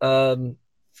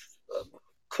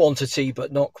quantity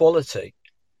but not quality.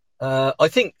 I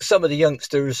think some of the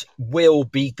youngsters will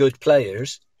be good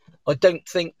players. I don't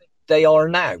think they are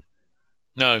now.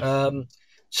 No.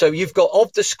 So you've got,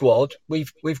 of the squad,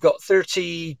 we've got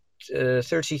 33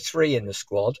 in the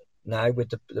squad now.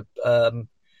 With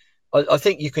I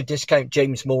think you could discount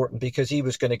James Morton because he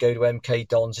was going to go to MK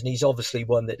Dons, and he's obviously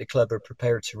one that the club are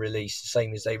prepared to release, the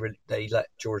same as they let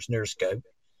George Nurse go.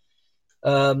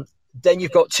 Then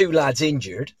you've got 2 lads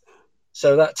injured,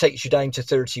 so that takes you down to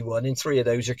 31, and 3 of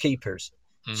those are keepers.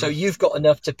 Mm-hmm. So you've got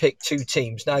enough to pick 2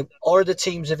 teams. Now, are the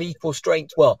teams of equal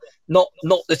strength? Well, not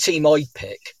the team I'd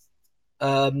pick,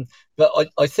 but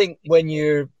I think when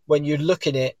you're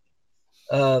looking at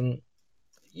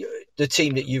the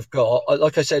team that you've got,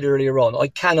 like I said earlier on, I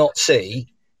cannot see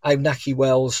how Naki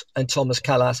Wells and Thomas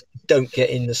Callas don't get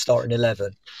in the starting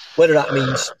 11. Whether that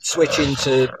means switching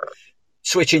to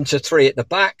 3 at the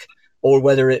back, or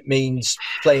whether it means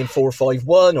playing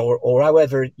 4-5-1, or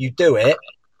however you do it.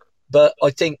 But I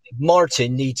think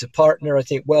Martin needs a partner. I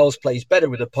think Wells plays better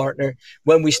with a partner.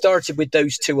 When we started with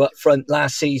those 2 up front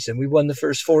last season, we won the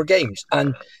first 4 games,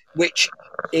 and which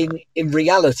in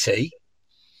reality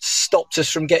stopped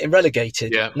us from getting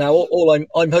relegated. Yeah. Now, all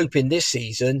I'm hoping this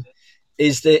season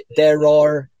is that there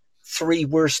are 3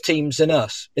 worse teams than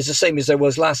us. It's the same as there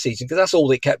was last season, because that's all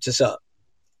that kept us up.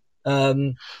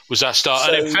 Was that start?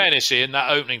 So, and in fairness, in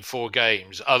that opening 4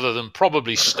 games, other than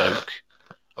probably Stoke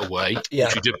away,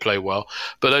 which we did play well,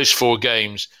 but those 4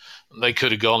 games, they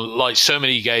could have gone like so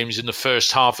many games in the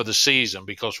first half of the season,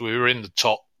 because we were in the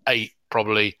top 8,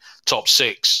 probably top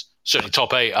 6, certainly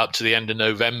top 8 up to the end of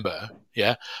November.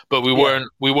 Yeah, but we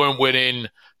weren't winning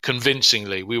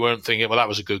convincingly. We weren't thinking, well, that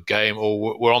was a good game,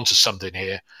 or we're onto something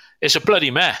here. It's a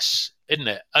bloody mess, isn't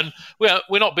it? And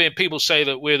we're not being, people say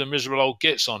that we're the miserable old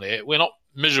gits on it. We're not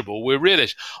miserable. We're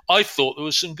realists. I thought there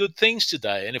was some good things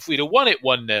today, and if we'd have won it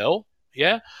 1-0,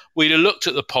 yeah, we'd have looked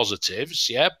at the positives,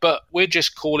 yeah, but we're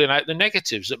just calling out the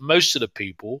negatives that most of the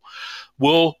people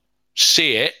will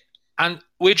see it, and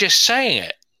we're just saying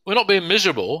it. We're not being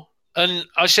miserable. And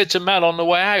I said to Mel on the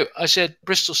way out, I said,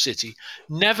 Bristol City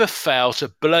never fail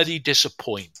to bloody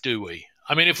disappoint, do we?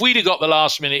 I mean, if we'd have got the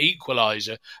last-minute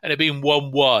equaliser and it had been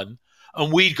 1-1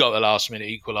 and we'd got the last-minute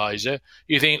equaliser,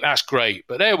 you think that's great.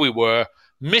 But there we were,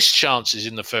 missed chances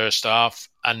in the first half,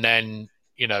 and then,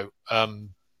 and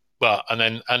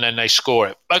then they score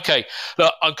it. Okay,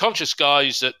 look, I'm conscious,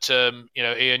 guys, that,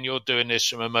 Ian, you're doing this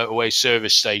from a motorway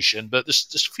service station, but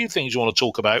there's a few things you want to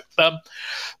talk about.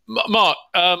 Mark,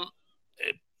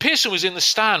 Pearson was in the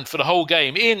stand for the whole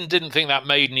game. Ian didn't think that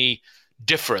made any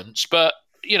difference, but,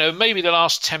 maybe the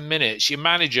last 10 minutes, your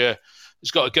manager has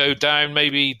got to go down.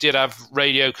 Maybe he did have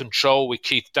radio control with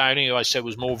Keith Downing, who I said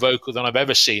was more vocal than I've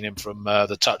ever seen him from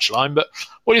the touchline. But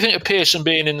what do you think of Pearson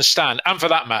being in the stand? And for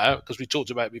that matter, because we talked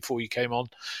about it before you came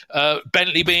on,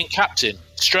 Bentley being captain.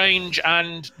 Strange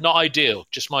and not ideal,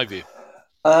 just my view.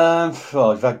 Well,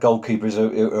 we've had goalkeepers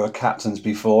who are captains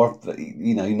before. But,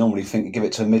 you normally think you give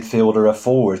it to a midfielder or a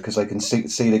forward because they can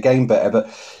see the game better.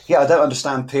 But yeah, I don't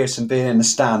understand Pearson being in the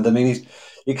stand. I mean,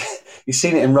 you've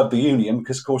seen it in rugby union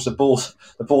because, of course, the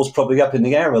ball's probably up in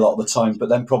the air a lot of the time, but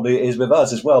then probably it is with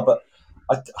us as well. But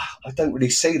I don't really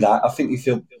see that. I think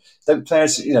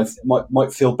players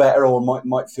might feel better or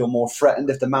might feel more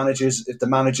threatened if the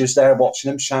manager's there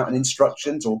watching them shouting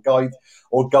instructions or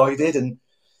guided. And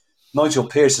Nigel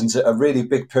Pearson's a really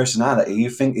big personality. You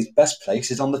think his best place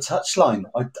is on the touchline.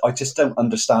 I just don't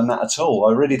understand that at all.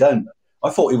 I really don't. I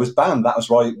thought he was banned. That was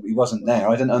why he wasn't there.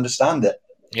 I didn't understand it.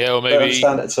 Yeah, or maybe. I don't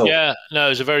understand it at all. Yeah, no,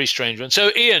 it's a very strange one.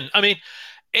 So, Ian, I mean,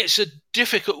 it's a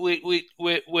difficult.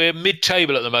 We're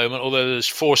mid-table at the moment, although there's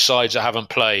 4 sides that haven't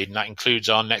played, and that includes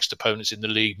our next opponents in the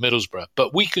league, Middlesbrough.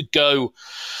 But we could go.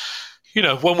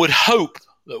 One would hope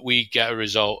that we get a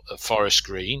result at Forest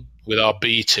Green with our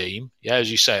B team. Yeah,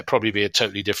 as you say, it'd probably be a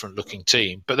totally different looking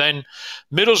team. But then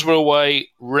Middlesbrough away,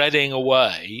 Reading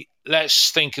away.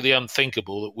 Let's think of the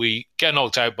unthinkable, that we get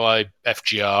knocked out by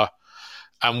FGR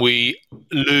and we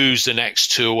lose the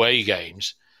next 2 away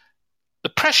games. The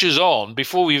pressure's on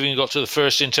before we even got to the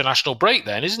first international break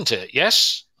then, isn't it?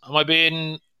 Yes? Am I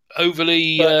being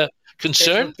overly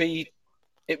concerned?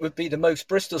 It would be the most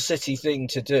Bristol City thing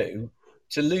to do,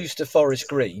 to lose to Forest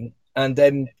Green and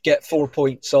then get 4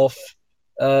 points off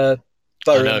Borough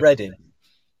and Reading.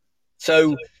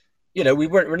 So,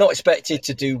 we're not expected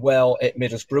to do well at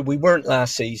Middlesbrough. We weren't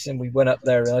last season. We went up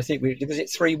there and I think was it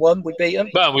 3-1 we beat them?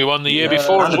 Well, we won the year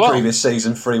before and as well. And the previous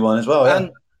season 3-1 as well, yeah.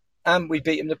 And we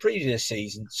beat them the previous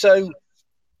season. So,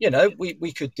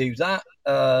 we could do that.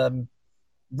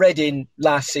 Reading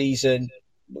last season,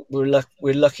 we're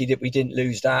lucky that we didn't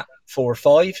lose that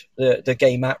 4-5, the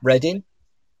game at Reading.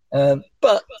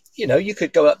 But you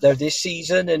could go up there this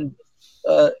season and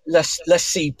let's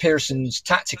see Pearson's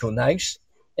tactical nous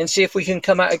and see if we can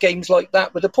come out of games like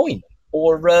that with a point.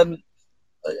 or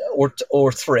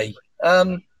 3.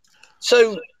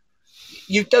 So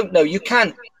you don't know. You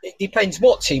can't. It depends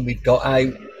what team we've got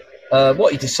out,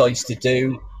 what he decides to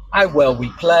do, how well we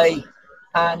play,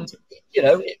 and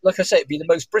like I say, it'd be the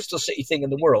most Bristol City thing in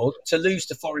the world to lose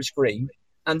to Forest Green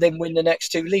and then win the next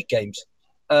 2 league games,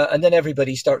 and then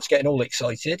everybody starts getting all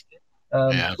excited.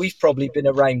 We've probably been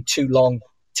around too long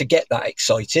to get that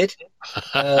excited.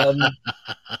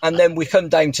 And then we come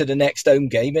down to the next home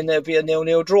game and there'll be a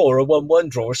 0-0 draw or a 1-1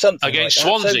 draw or something against like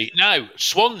Swansea. So, now,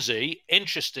 Swansea,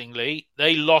 interestingly,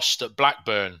 they lost at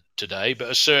Blackburn today, but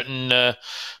a certain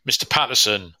Mr.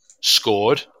 Patterson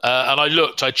scored. And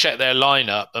I checked their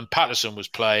lineup, and Patterson was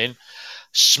playing.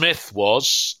 Smith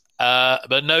was,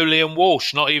 but no Liam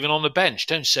Walsh, not even on the bench.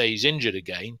 Don't say he's injured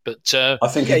again, but I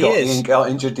think he got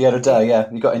injured the other day. Yeah,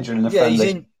 he got injured in a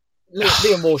friendly.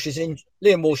 Liam Walsh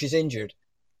is injured.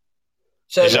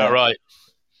 So, is that right?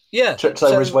 Yeah. Tripped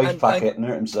over his waist packet and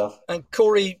hurt himself. And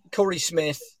Corey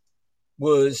Smith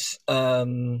was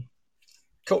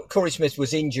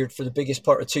injured for the biggest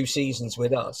part of 2 seasons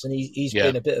with us, and he's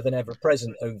been a bit of an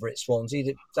ever-present over at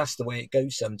Swansea. That's the way it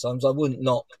goes sometimes. I wouldn't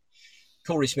knock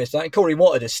Corey Smith out. And Corey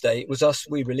wanted to stay. It was us.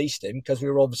 We released him because we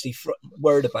were obviously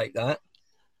worried about that.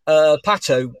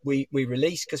 Pato, we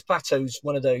released because Pato's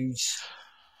one of those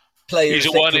players.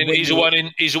 He's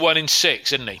a 1 in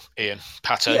 6, isn't he, Ian?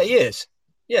 Pato. Yeah, he is.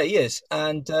 Yeah, he is,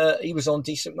 and he was on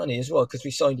decent money as well because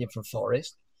we signed him from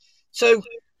Forest. So,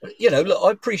 look,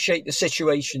 I appreciate the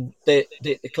situation that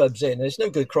the club's in. There's no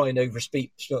good crying over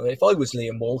speech. If I was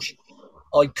Liam Walsh,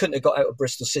 I couldn't have got out of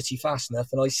Bristol City fast enough,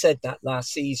 and I said that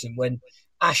last season when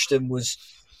Ashton was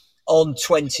on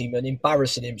 20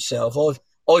 embarrassing himself.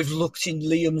 I've looked in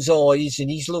Liam's eyes, and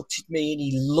he's looked at me, and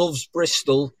he loves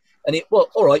Bristol. And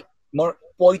all right, Mark,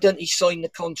 why don't he sign the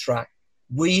contract?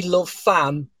 We love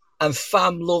Fam, and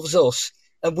Fam loves us,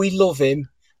 and we love him.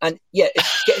 And get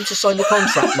him to sign the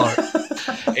contract, Mark.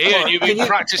 Ian, you've been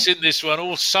practicing this one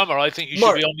all summer. I think you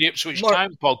should be on the Ipswich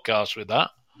Town podcast with that.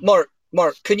 Mark,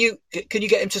 can you get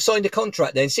him to sign the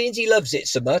contract then? Seeing he loves it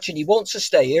so much and he wants to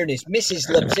stay here and his missus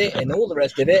loves it and all the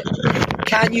rest of it,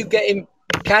 can you get him?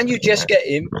 Can you just get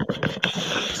him?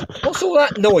 What's all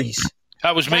that noise?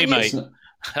 That was me, mate.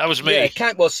 That was me. Yeah,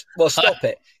 stop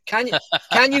it.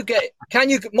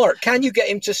 Mark, can you get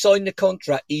him to sign the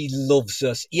contract? He loves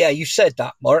us. Yeah, you said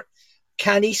that, Mark.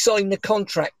 Can he sign the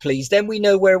contract, please? Then we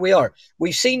know where we are.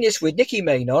 We've seen this with Nicky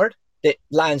Maynard that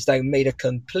Lansdowne made a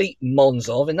complete mons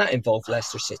of, and that involved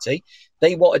Leicester City.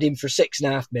 They wanted him for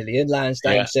 $6.5 million.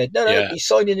 Lansdowne said, no, he's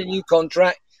signing a new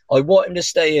contract. I want him to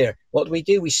stay here. What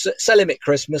do? We sell him at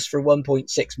Christmas for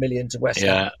 $1.6 million to West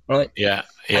Ham, right? Yeah.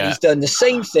 And he's done the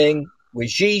same thing with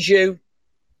Zizou,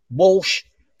 Walsh.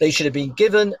 They should have been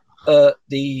given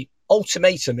the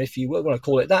ultimatum, if you want to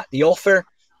call it that, the offer,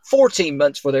 14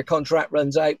 months before their contract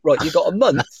runs out. Right, you've got a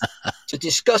month to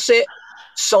discuss it,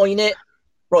 sign it.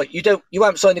 Right, you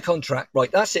haven't signed the contract.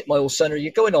 Right, that's it, my old son.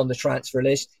 You're going on the transfer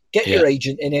list. Get your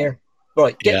agent in here.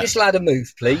 Right, get this lad a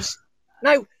move, please.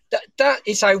 Now, that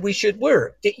is how we should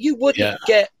work. You wouldn't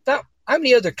get that. How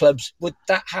many other clubs would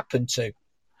that happen to?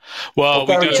 Well,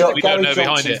 we don't know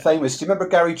behind it. Famous. Do you remember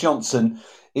Gary Johnson?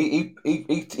 He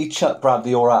chucked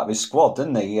Bradley Orr out of his squad,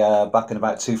 didn't he? Back in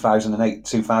about 2008,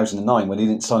 2009, when he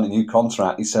didn't sign a new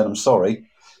contract, he said, "I'm sorry,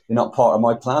 you're not part of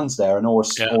my plans there." And Orr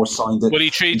signed it. Well,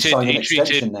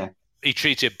 he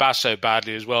treated Basso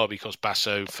badly as well because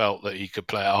Basso felt that he could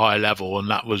play at a high level, and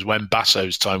that was when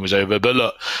Basso's time was over. But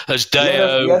look, as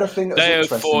Deo's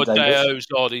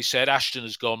odd, he said Ashton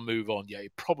has gone, move on. Yeah, you're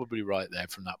probably right there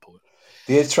from that point.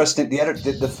 The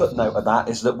footnote of that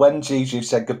is that when Zizou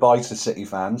said goodbye to City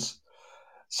fans,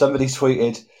 somebody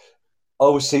tweeted,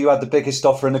 "Oh, so you had the biggest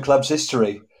offer in the club's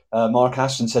history." Mark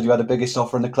Ashton said you had the biggest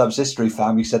offer in the club's history,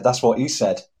 fam. He said that's what he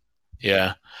said.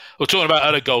 Yeah. Well, talking about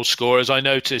other goal scorers, I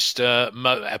noticed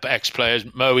ex-players,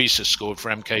 Mo Issa scored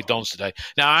for MK Dons today.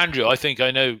 Now, Andrew, I think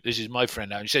I know this is my friend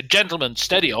now. He said, "Gentlemen,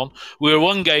 steady on. We were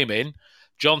 1 game in.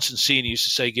 Johnson Senior used to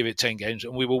say give it 10 games,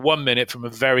 and we were 1 minute from a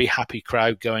very happy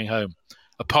crowd going home.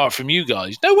 Apart from you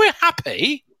guys, no, we're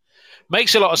happy.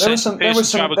 Makes a lot of sense. There were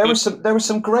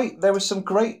some great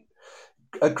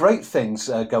things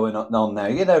going on there.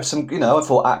 I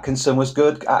thought Atkinson was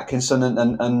good. Atkinson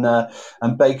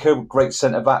and Baker, great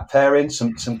centre back pairing.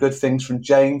 Some good things from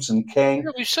James and King.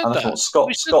 Yeah, we've said and that. I thought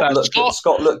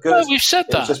Scott looked good. No, we've said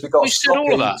that. Just we got said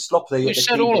all of that. sloppily We've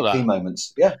said all of that. Key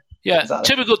moments. Yeah. Yeah,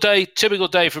 Exactly. typical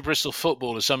day for Bristol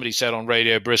football, as somebody said on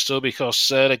Radio Bristol, because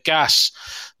the Gas,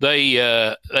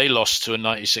 they lost to a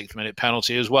 96th minute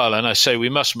penalty as well. And I say we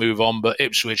must move on, but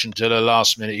Ipswich, until a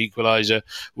last minute equaliser,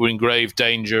 were in grave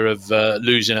danger of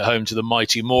losing at home to the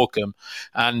mighty Morecambe.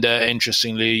 And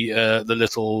interestingly, the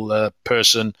little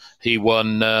person, he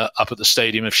won up at the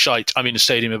Stadium of the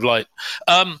Stadium of Light.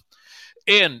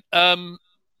 Ian,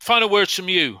 final words from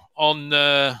you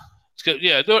on.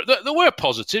 Yeah, there were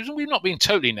positives, and we've not been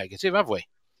totally negative, have we?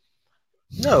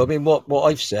 No, I mean, what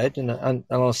I've said, and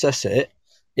I'll assess it,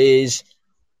 is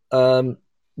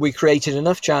we created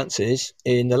enough chances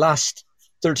in the last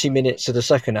 30 minutes of the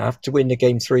second half to win the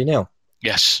game 3-0.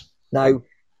 Yes. Now,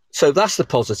 so that's the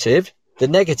positive. The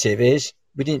negative is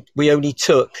we only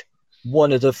took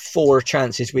one of the 4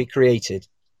 chances we created.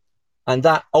 And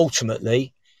that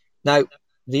ultimately, now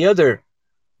the other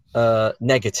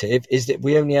negative is that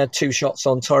we only had 2 shots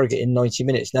on target in 90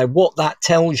 minutes. Now, what that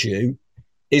tells you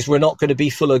is we're not going to be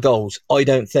full of goals, I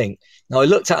don't think. Now, I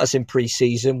looked at us in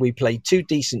pre-season. We played 2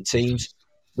 decent teams.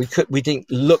 We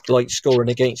didn't look like scoring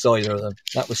against either of them.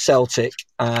 That was Celtic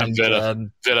and Villa.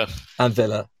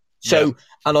 So, yeah.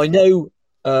 And I know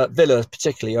Villa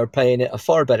particularly are playing at a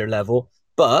far better level,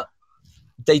 but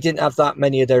they didn't have that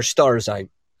many of their stars out.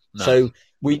 No. So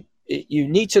you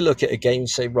need to look at a game and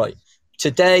say, right,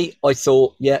 today I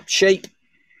thought, shape,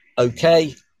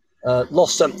 okay.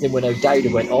 Lost something when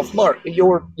O'Dowda went off. Mark,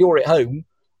 you're at home.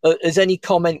 Has any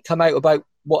comment come out about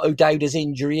what O'Dowda's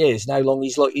injury is and how long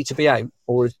he's likely to be out?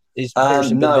 Or is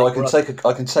no, I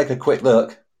can take a quick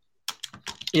look.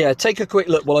 Yeah, take a quick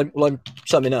look while I'm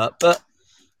summing up. But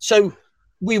so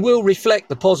we will reflect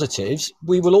the positives.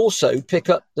 We will also pick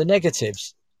up the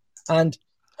negatives. And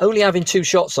only having 2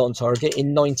 shots on target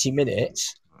in 90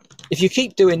 minutes, if you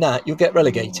keep doing that, you'll get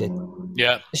relegated.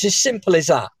 Yeah. It's as simple as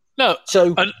that. No.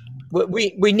 So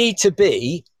we need to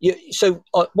be... So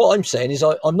what I'm saying is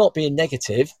I'm not being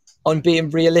negative. I'm being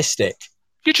realistic.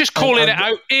 You're just calling it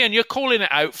out, Ian. You're calling it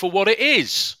out for what it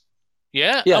is.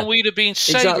 Yeah? And we'd have been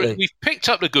savouring. Exactly. We've picked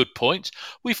up the good points.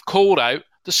 We've called out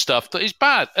the stuff that is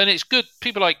bad. And it's good.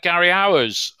 People like Gary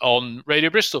Howers on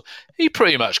Radio Bristol, he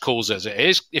pretty much calls it as it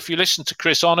is. If you listen to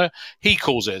Chris Honor, he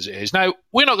calls it as it is. Now,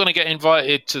 we're not going to get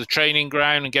invited to the training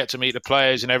ground and get to meet the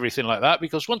players and everything like that,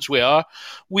 because once we are,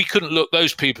 we couldn't look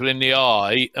those people in the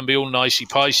eye and be all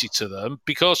nicey-picey to them,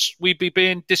 because we'd be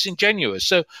being disingenuous.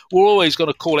 So we're always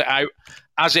going to call it out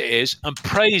as it is and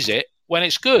praise it when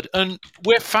it's good. And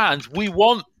we're fans. We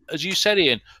want, as you said,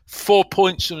 Ian, 4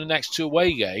 points from the next 2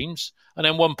 away games, and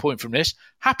then 1 point from this.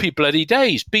 Happy bloody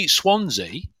days. Beat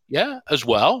Swansea, as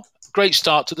well. Great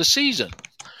start to the season.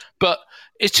 But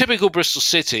it's typical Bristol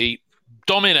City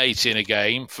dominating a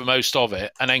game for most of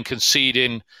it and then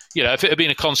conceding. If it had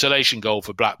been a consolation goal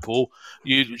for Blackpool,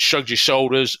 you'd shrugged your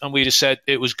shoulders and we'd have said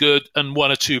it was good and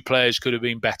 1 or 2 players could have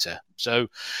been better. So,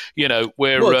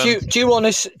 we're... Well, do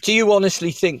you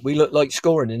honestly think we look like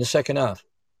scoring in the second half?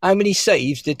 How many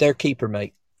saves did their keeper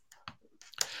make?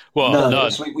 Well, no,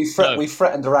 we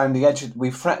threatened around the edge. We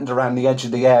threatened around the edge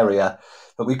of the area,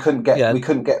 but we couldn't get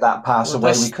that pass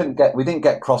away. We didn't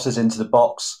get crosses into the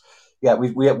box. Yeah,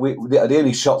 the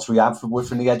only shots we had were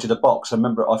from the edge of the box.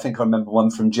 I think I remember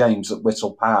one from James that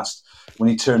whistled past when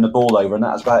he turned the ball over, and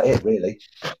that was about it, really.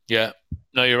 Yeah,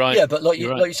 no, you're right. Yeah, but like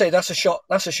you say, that's a shot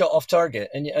off target,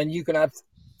 and you can have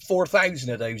 4,000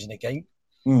 of those in a game.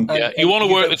 You want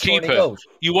to work the keeper.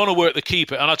 You want to work the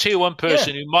keeper. And I'll tell you one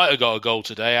person who might have got a goal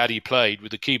today had he played,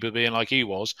 with the keeper being like he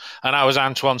was, and that was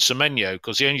Antoine Semenyo,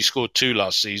 because he only scored 2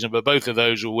 last season, but both of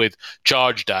those were with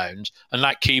charge downs. And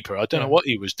that keeper, I don't know what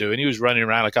he was doing. He was running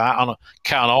around like on a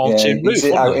tin roof.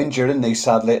 He's out injured, isn't he,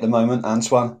 sadly, at the moment,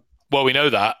 Antoine? Well, we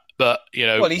know that, but,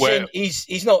 Well,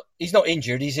 he's not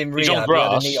injured. He's in rehab. He's on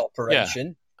grass. He had a knee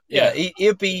operation. Yeah,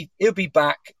 he'll be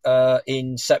back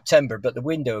in September, but the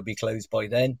window will be closed by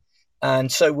then,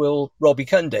 and so will Robbie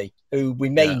Cundy, who we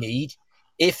may need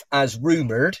if, as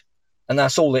rumoured, and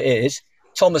that's all it is,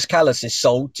 Thomas Callis is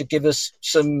sold to give us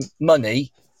some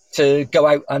money to go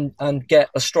out and get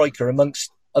a striker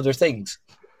amongst other things.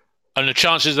 And the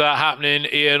chances of that happening,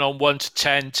 Ian, on 1 to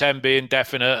 10, 10 being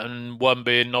definite and 1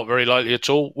 being not very likely at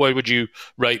all, where would you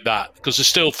rate that? Because there's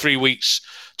still 3 weeks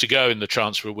to go in the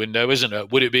transfer window, isn't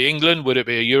it? Would it be England? Would it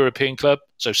be a European club?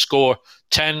 So score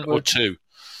 10 or 2?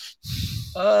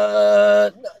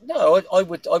 No, I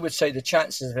would say the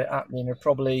chances of it happening are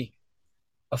probably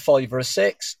a 5 or a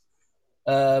 6.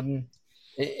 There's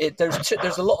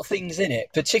a lot of things in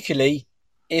it, particularly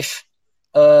if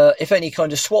any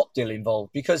kind of swap deal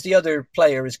involved, because the other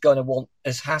player has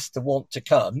to want to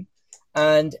come,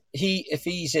 and if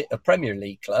he's at a Premier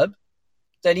League club,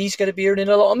 then he's going to be earning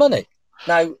a lot of money.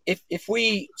 Now, if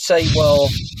we say, well,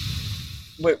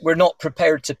 we're not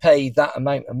prepared to pay that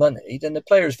amount of money, then the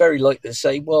player's very likely to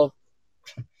say, well,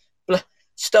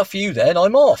 stuff you then,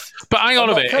 I'm off. But hang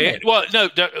on a minute.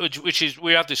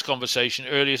 We had this conversation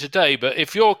earlier today, but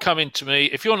if you're coming to me,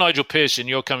 if you're Nigel Pearson,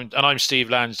 you're coming, and I'm Steve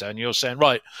Lansdowne, you're saying,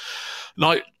 right,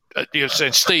 you're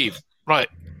saying, Steve, right,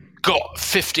 got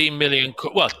 15 million,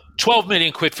 12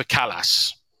 million quid for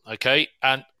Callas, okay?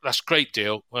 And that's a great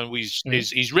deal when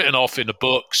he's written off in the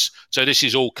books, so this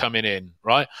is all coming in,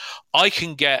 right? I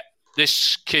can get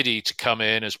this kiddie to come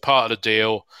in as part of the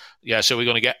deal. Yeah, so we're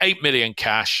going to get 8 million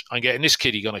cash. I'm getting this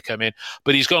kiddie going to come in,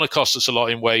 but he's going to cost us a lot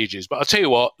in wages. But I'll tell you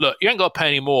what, look, you ain't got to pay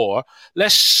any more.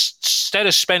 Instead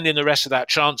of spending the rest of that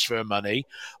transfer money,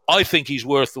 I think he's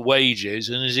worth the wages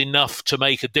and is enough to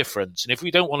make a difference. And if we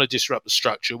don't want to disrupt the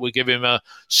structure, we'll give him a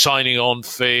signing on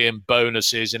fee and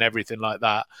bonuses and everything like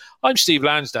that. I'm Steve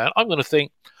Lansdowne. I'm going to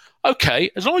think, okay,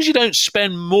 as long as you don't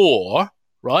spend more,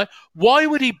 right? Why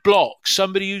would he block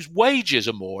somebody whose wages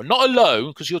are more? Not a loan,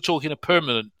 because you're talking a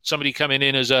permanent, somebody coming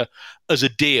in as a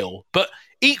deal. But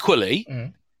equally,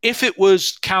 if it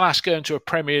was Callas going to a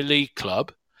Premier League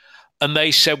club and they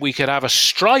said we could have a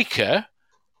striker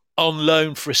on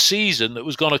loan for a season that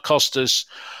was going to cost us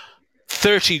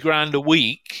 30 grand a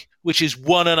week, which is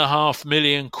 1.5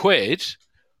 million quid,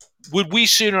 would we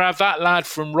sooner have that lad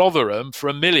from Rotherham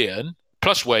for $1 million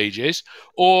plus wages,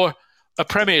 or a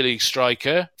Premier League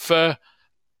striker for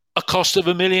a cost of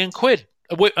 $1 million quid,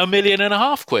 $1.5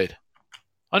 million quid?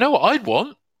 I know what I'd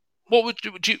want. What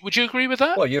would you agree with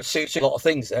that? Well, you're assuming a lot of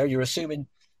things there. You're assuming,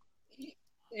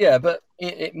 yeah, but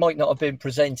it might not have been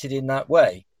presented in that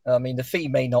way. I mean, the fee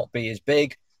may not be as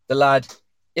big.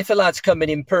 If a lad's coming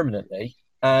in permanently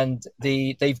and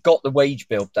they've got the wage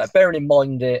bill, bearing in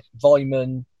mind that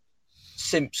Vyman,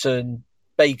 Simpson,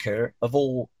 Baker have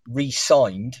all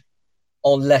re-signed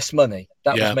on less money.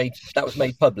 That was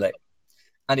made public.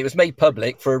 And it was made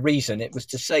public for a reason. It was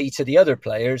to say to the other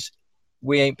players,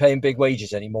 we ain't paying big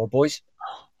wages anymore, boys.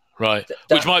 Right.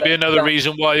 Which might be another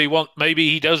reason why maybe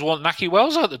he does want Nahki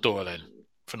Wells out the door then,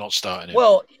 for not starting him.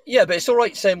 Well, yeah, but it's all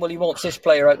right saying, well, he wants this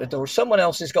player out the door. Someone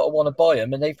else has got to want to buy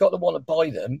him, and they've got to want to buy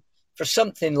them for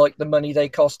something like the money they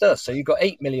cost us. So you've got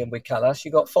 8 million with Callas,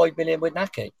 you've got 5 million with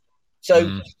Nahki.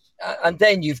 So, and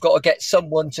then you've got to get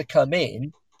someone to come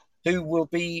in who will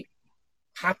be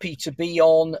happy to be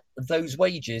on those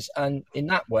wages. And in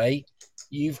that way,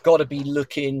 you've got to be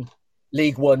looking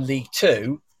League One, League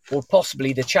Two, or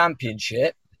possibly the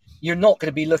Championship. You're not going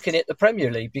to be looking at the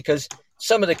Premier League, because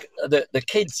some of the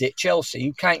kids at Chelsea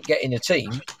who can't get in a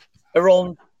team are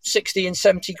on 60 and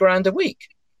 70 grand a week.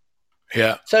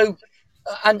 Yeah. So,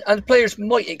 and players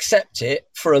might accept it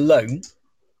for a loan,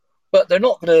 but they're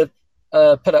not going to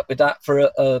put up with that for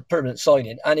a permanent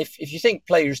signing. And if you think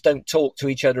players don't talk to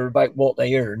each other about what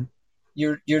they earn,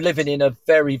 you're living in a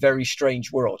very, very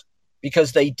strange world,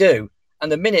 because they do.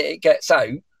 And the minute it gets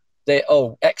out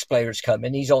that, ex-players come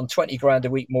in, he's on 20 grand a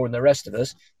week more than the rest of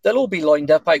us, they'll all be lined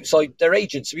up outside, their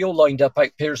agents will be all lined up out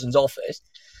Pearson's office.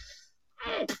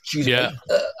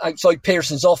 Outside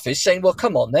Pearson's office saying, well,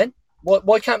 come on then.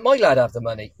 Why can't my lad have the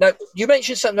money? Now, you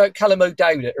mentioned something about Callum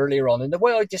O'Dowd earlier on, and the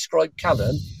way I describe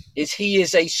Callum is he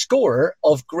is a scorer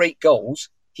of great goals.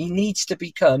 He needs to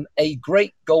become a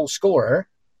great goal scorer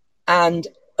and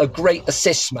a great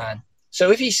assist man. So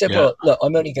if he said, well, look,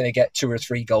 I'm only going to get 2 or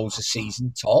 3 goals a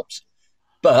season, tops,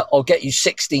 but I'll get you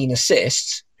 16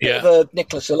 assists,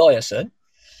 Nicholas Eliasson,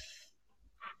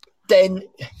 then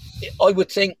I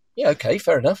would think, yeah, okay,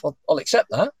 fair enough, I'll accept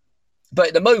that. But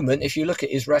at the moment, if you look at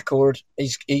his record,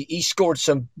 he scored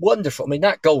some wonderful... I mean,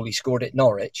 that goal he scored at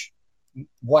Norwich,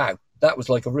 wow, that was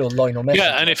like a real Lionel Messi.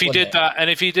 Yeah, and if he did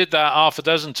that half a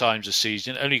dozen times a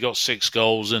season, only got 6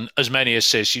 goals and as many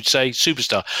assists, you'd say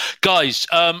superstar. Guys,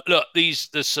 look, there's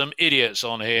some idiots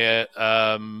on here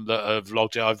that have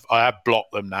logged in. I have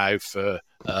blocked them now for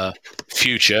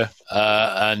future,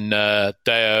 and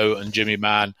Deo and Jimmy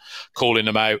Mann calling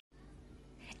them out.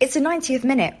 It's the 90th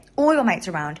minute. All your mates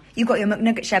around. You've got your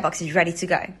McNugget share boxes ready to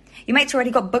go. Your mates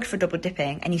already got booked for double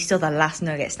dipping, and you steal the last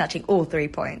nugget, snatching all 3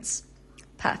 points.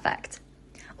 Perfect.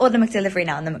 Order McDelivery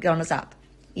now on the McDonald's app.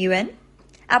 You in?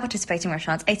 At participating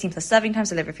restaurants, 18 plus serving times,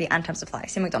 delivery fee, and time supply.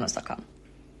 See mcdonalds.com.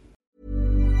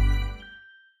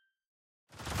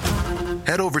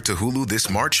 Head over to Hulu this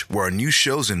March, where our new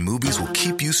shows and movies will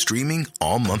keep you streaming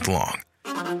all month long.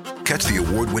 Catch the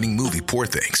award-winning movie Poor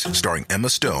Things, starring Emma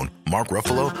Stone, Mark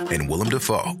Ruffalo, and Willem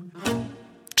Dafoe.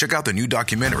 Check out the new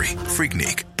documentary,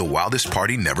 Freaknik, The Wildest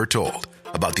Party Never Told,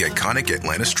 about the iconic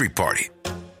Atlanta Street Party.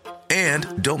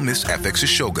 And don't miss FX's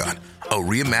Shogun, a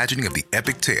reimagining of the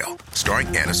epic tale, starring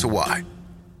Anna Sawai.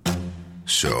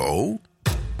 So,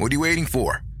 What are you waiting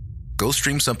for? Go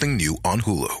stream something new on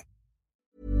Hulu.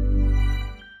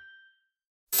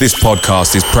 This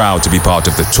podcast is proud to be part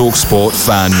of the TalkSport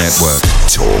Fan Network.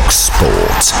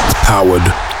 TalkSport. Powered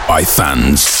by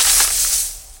fans.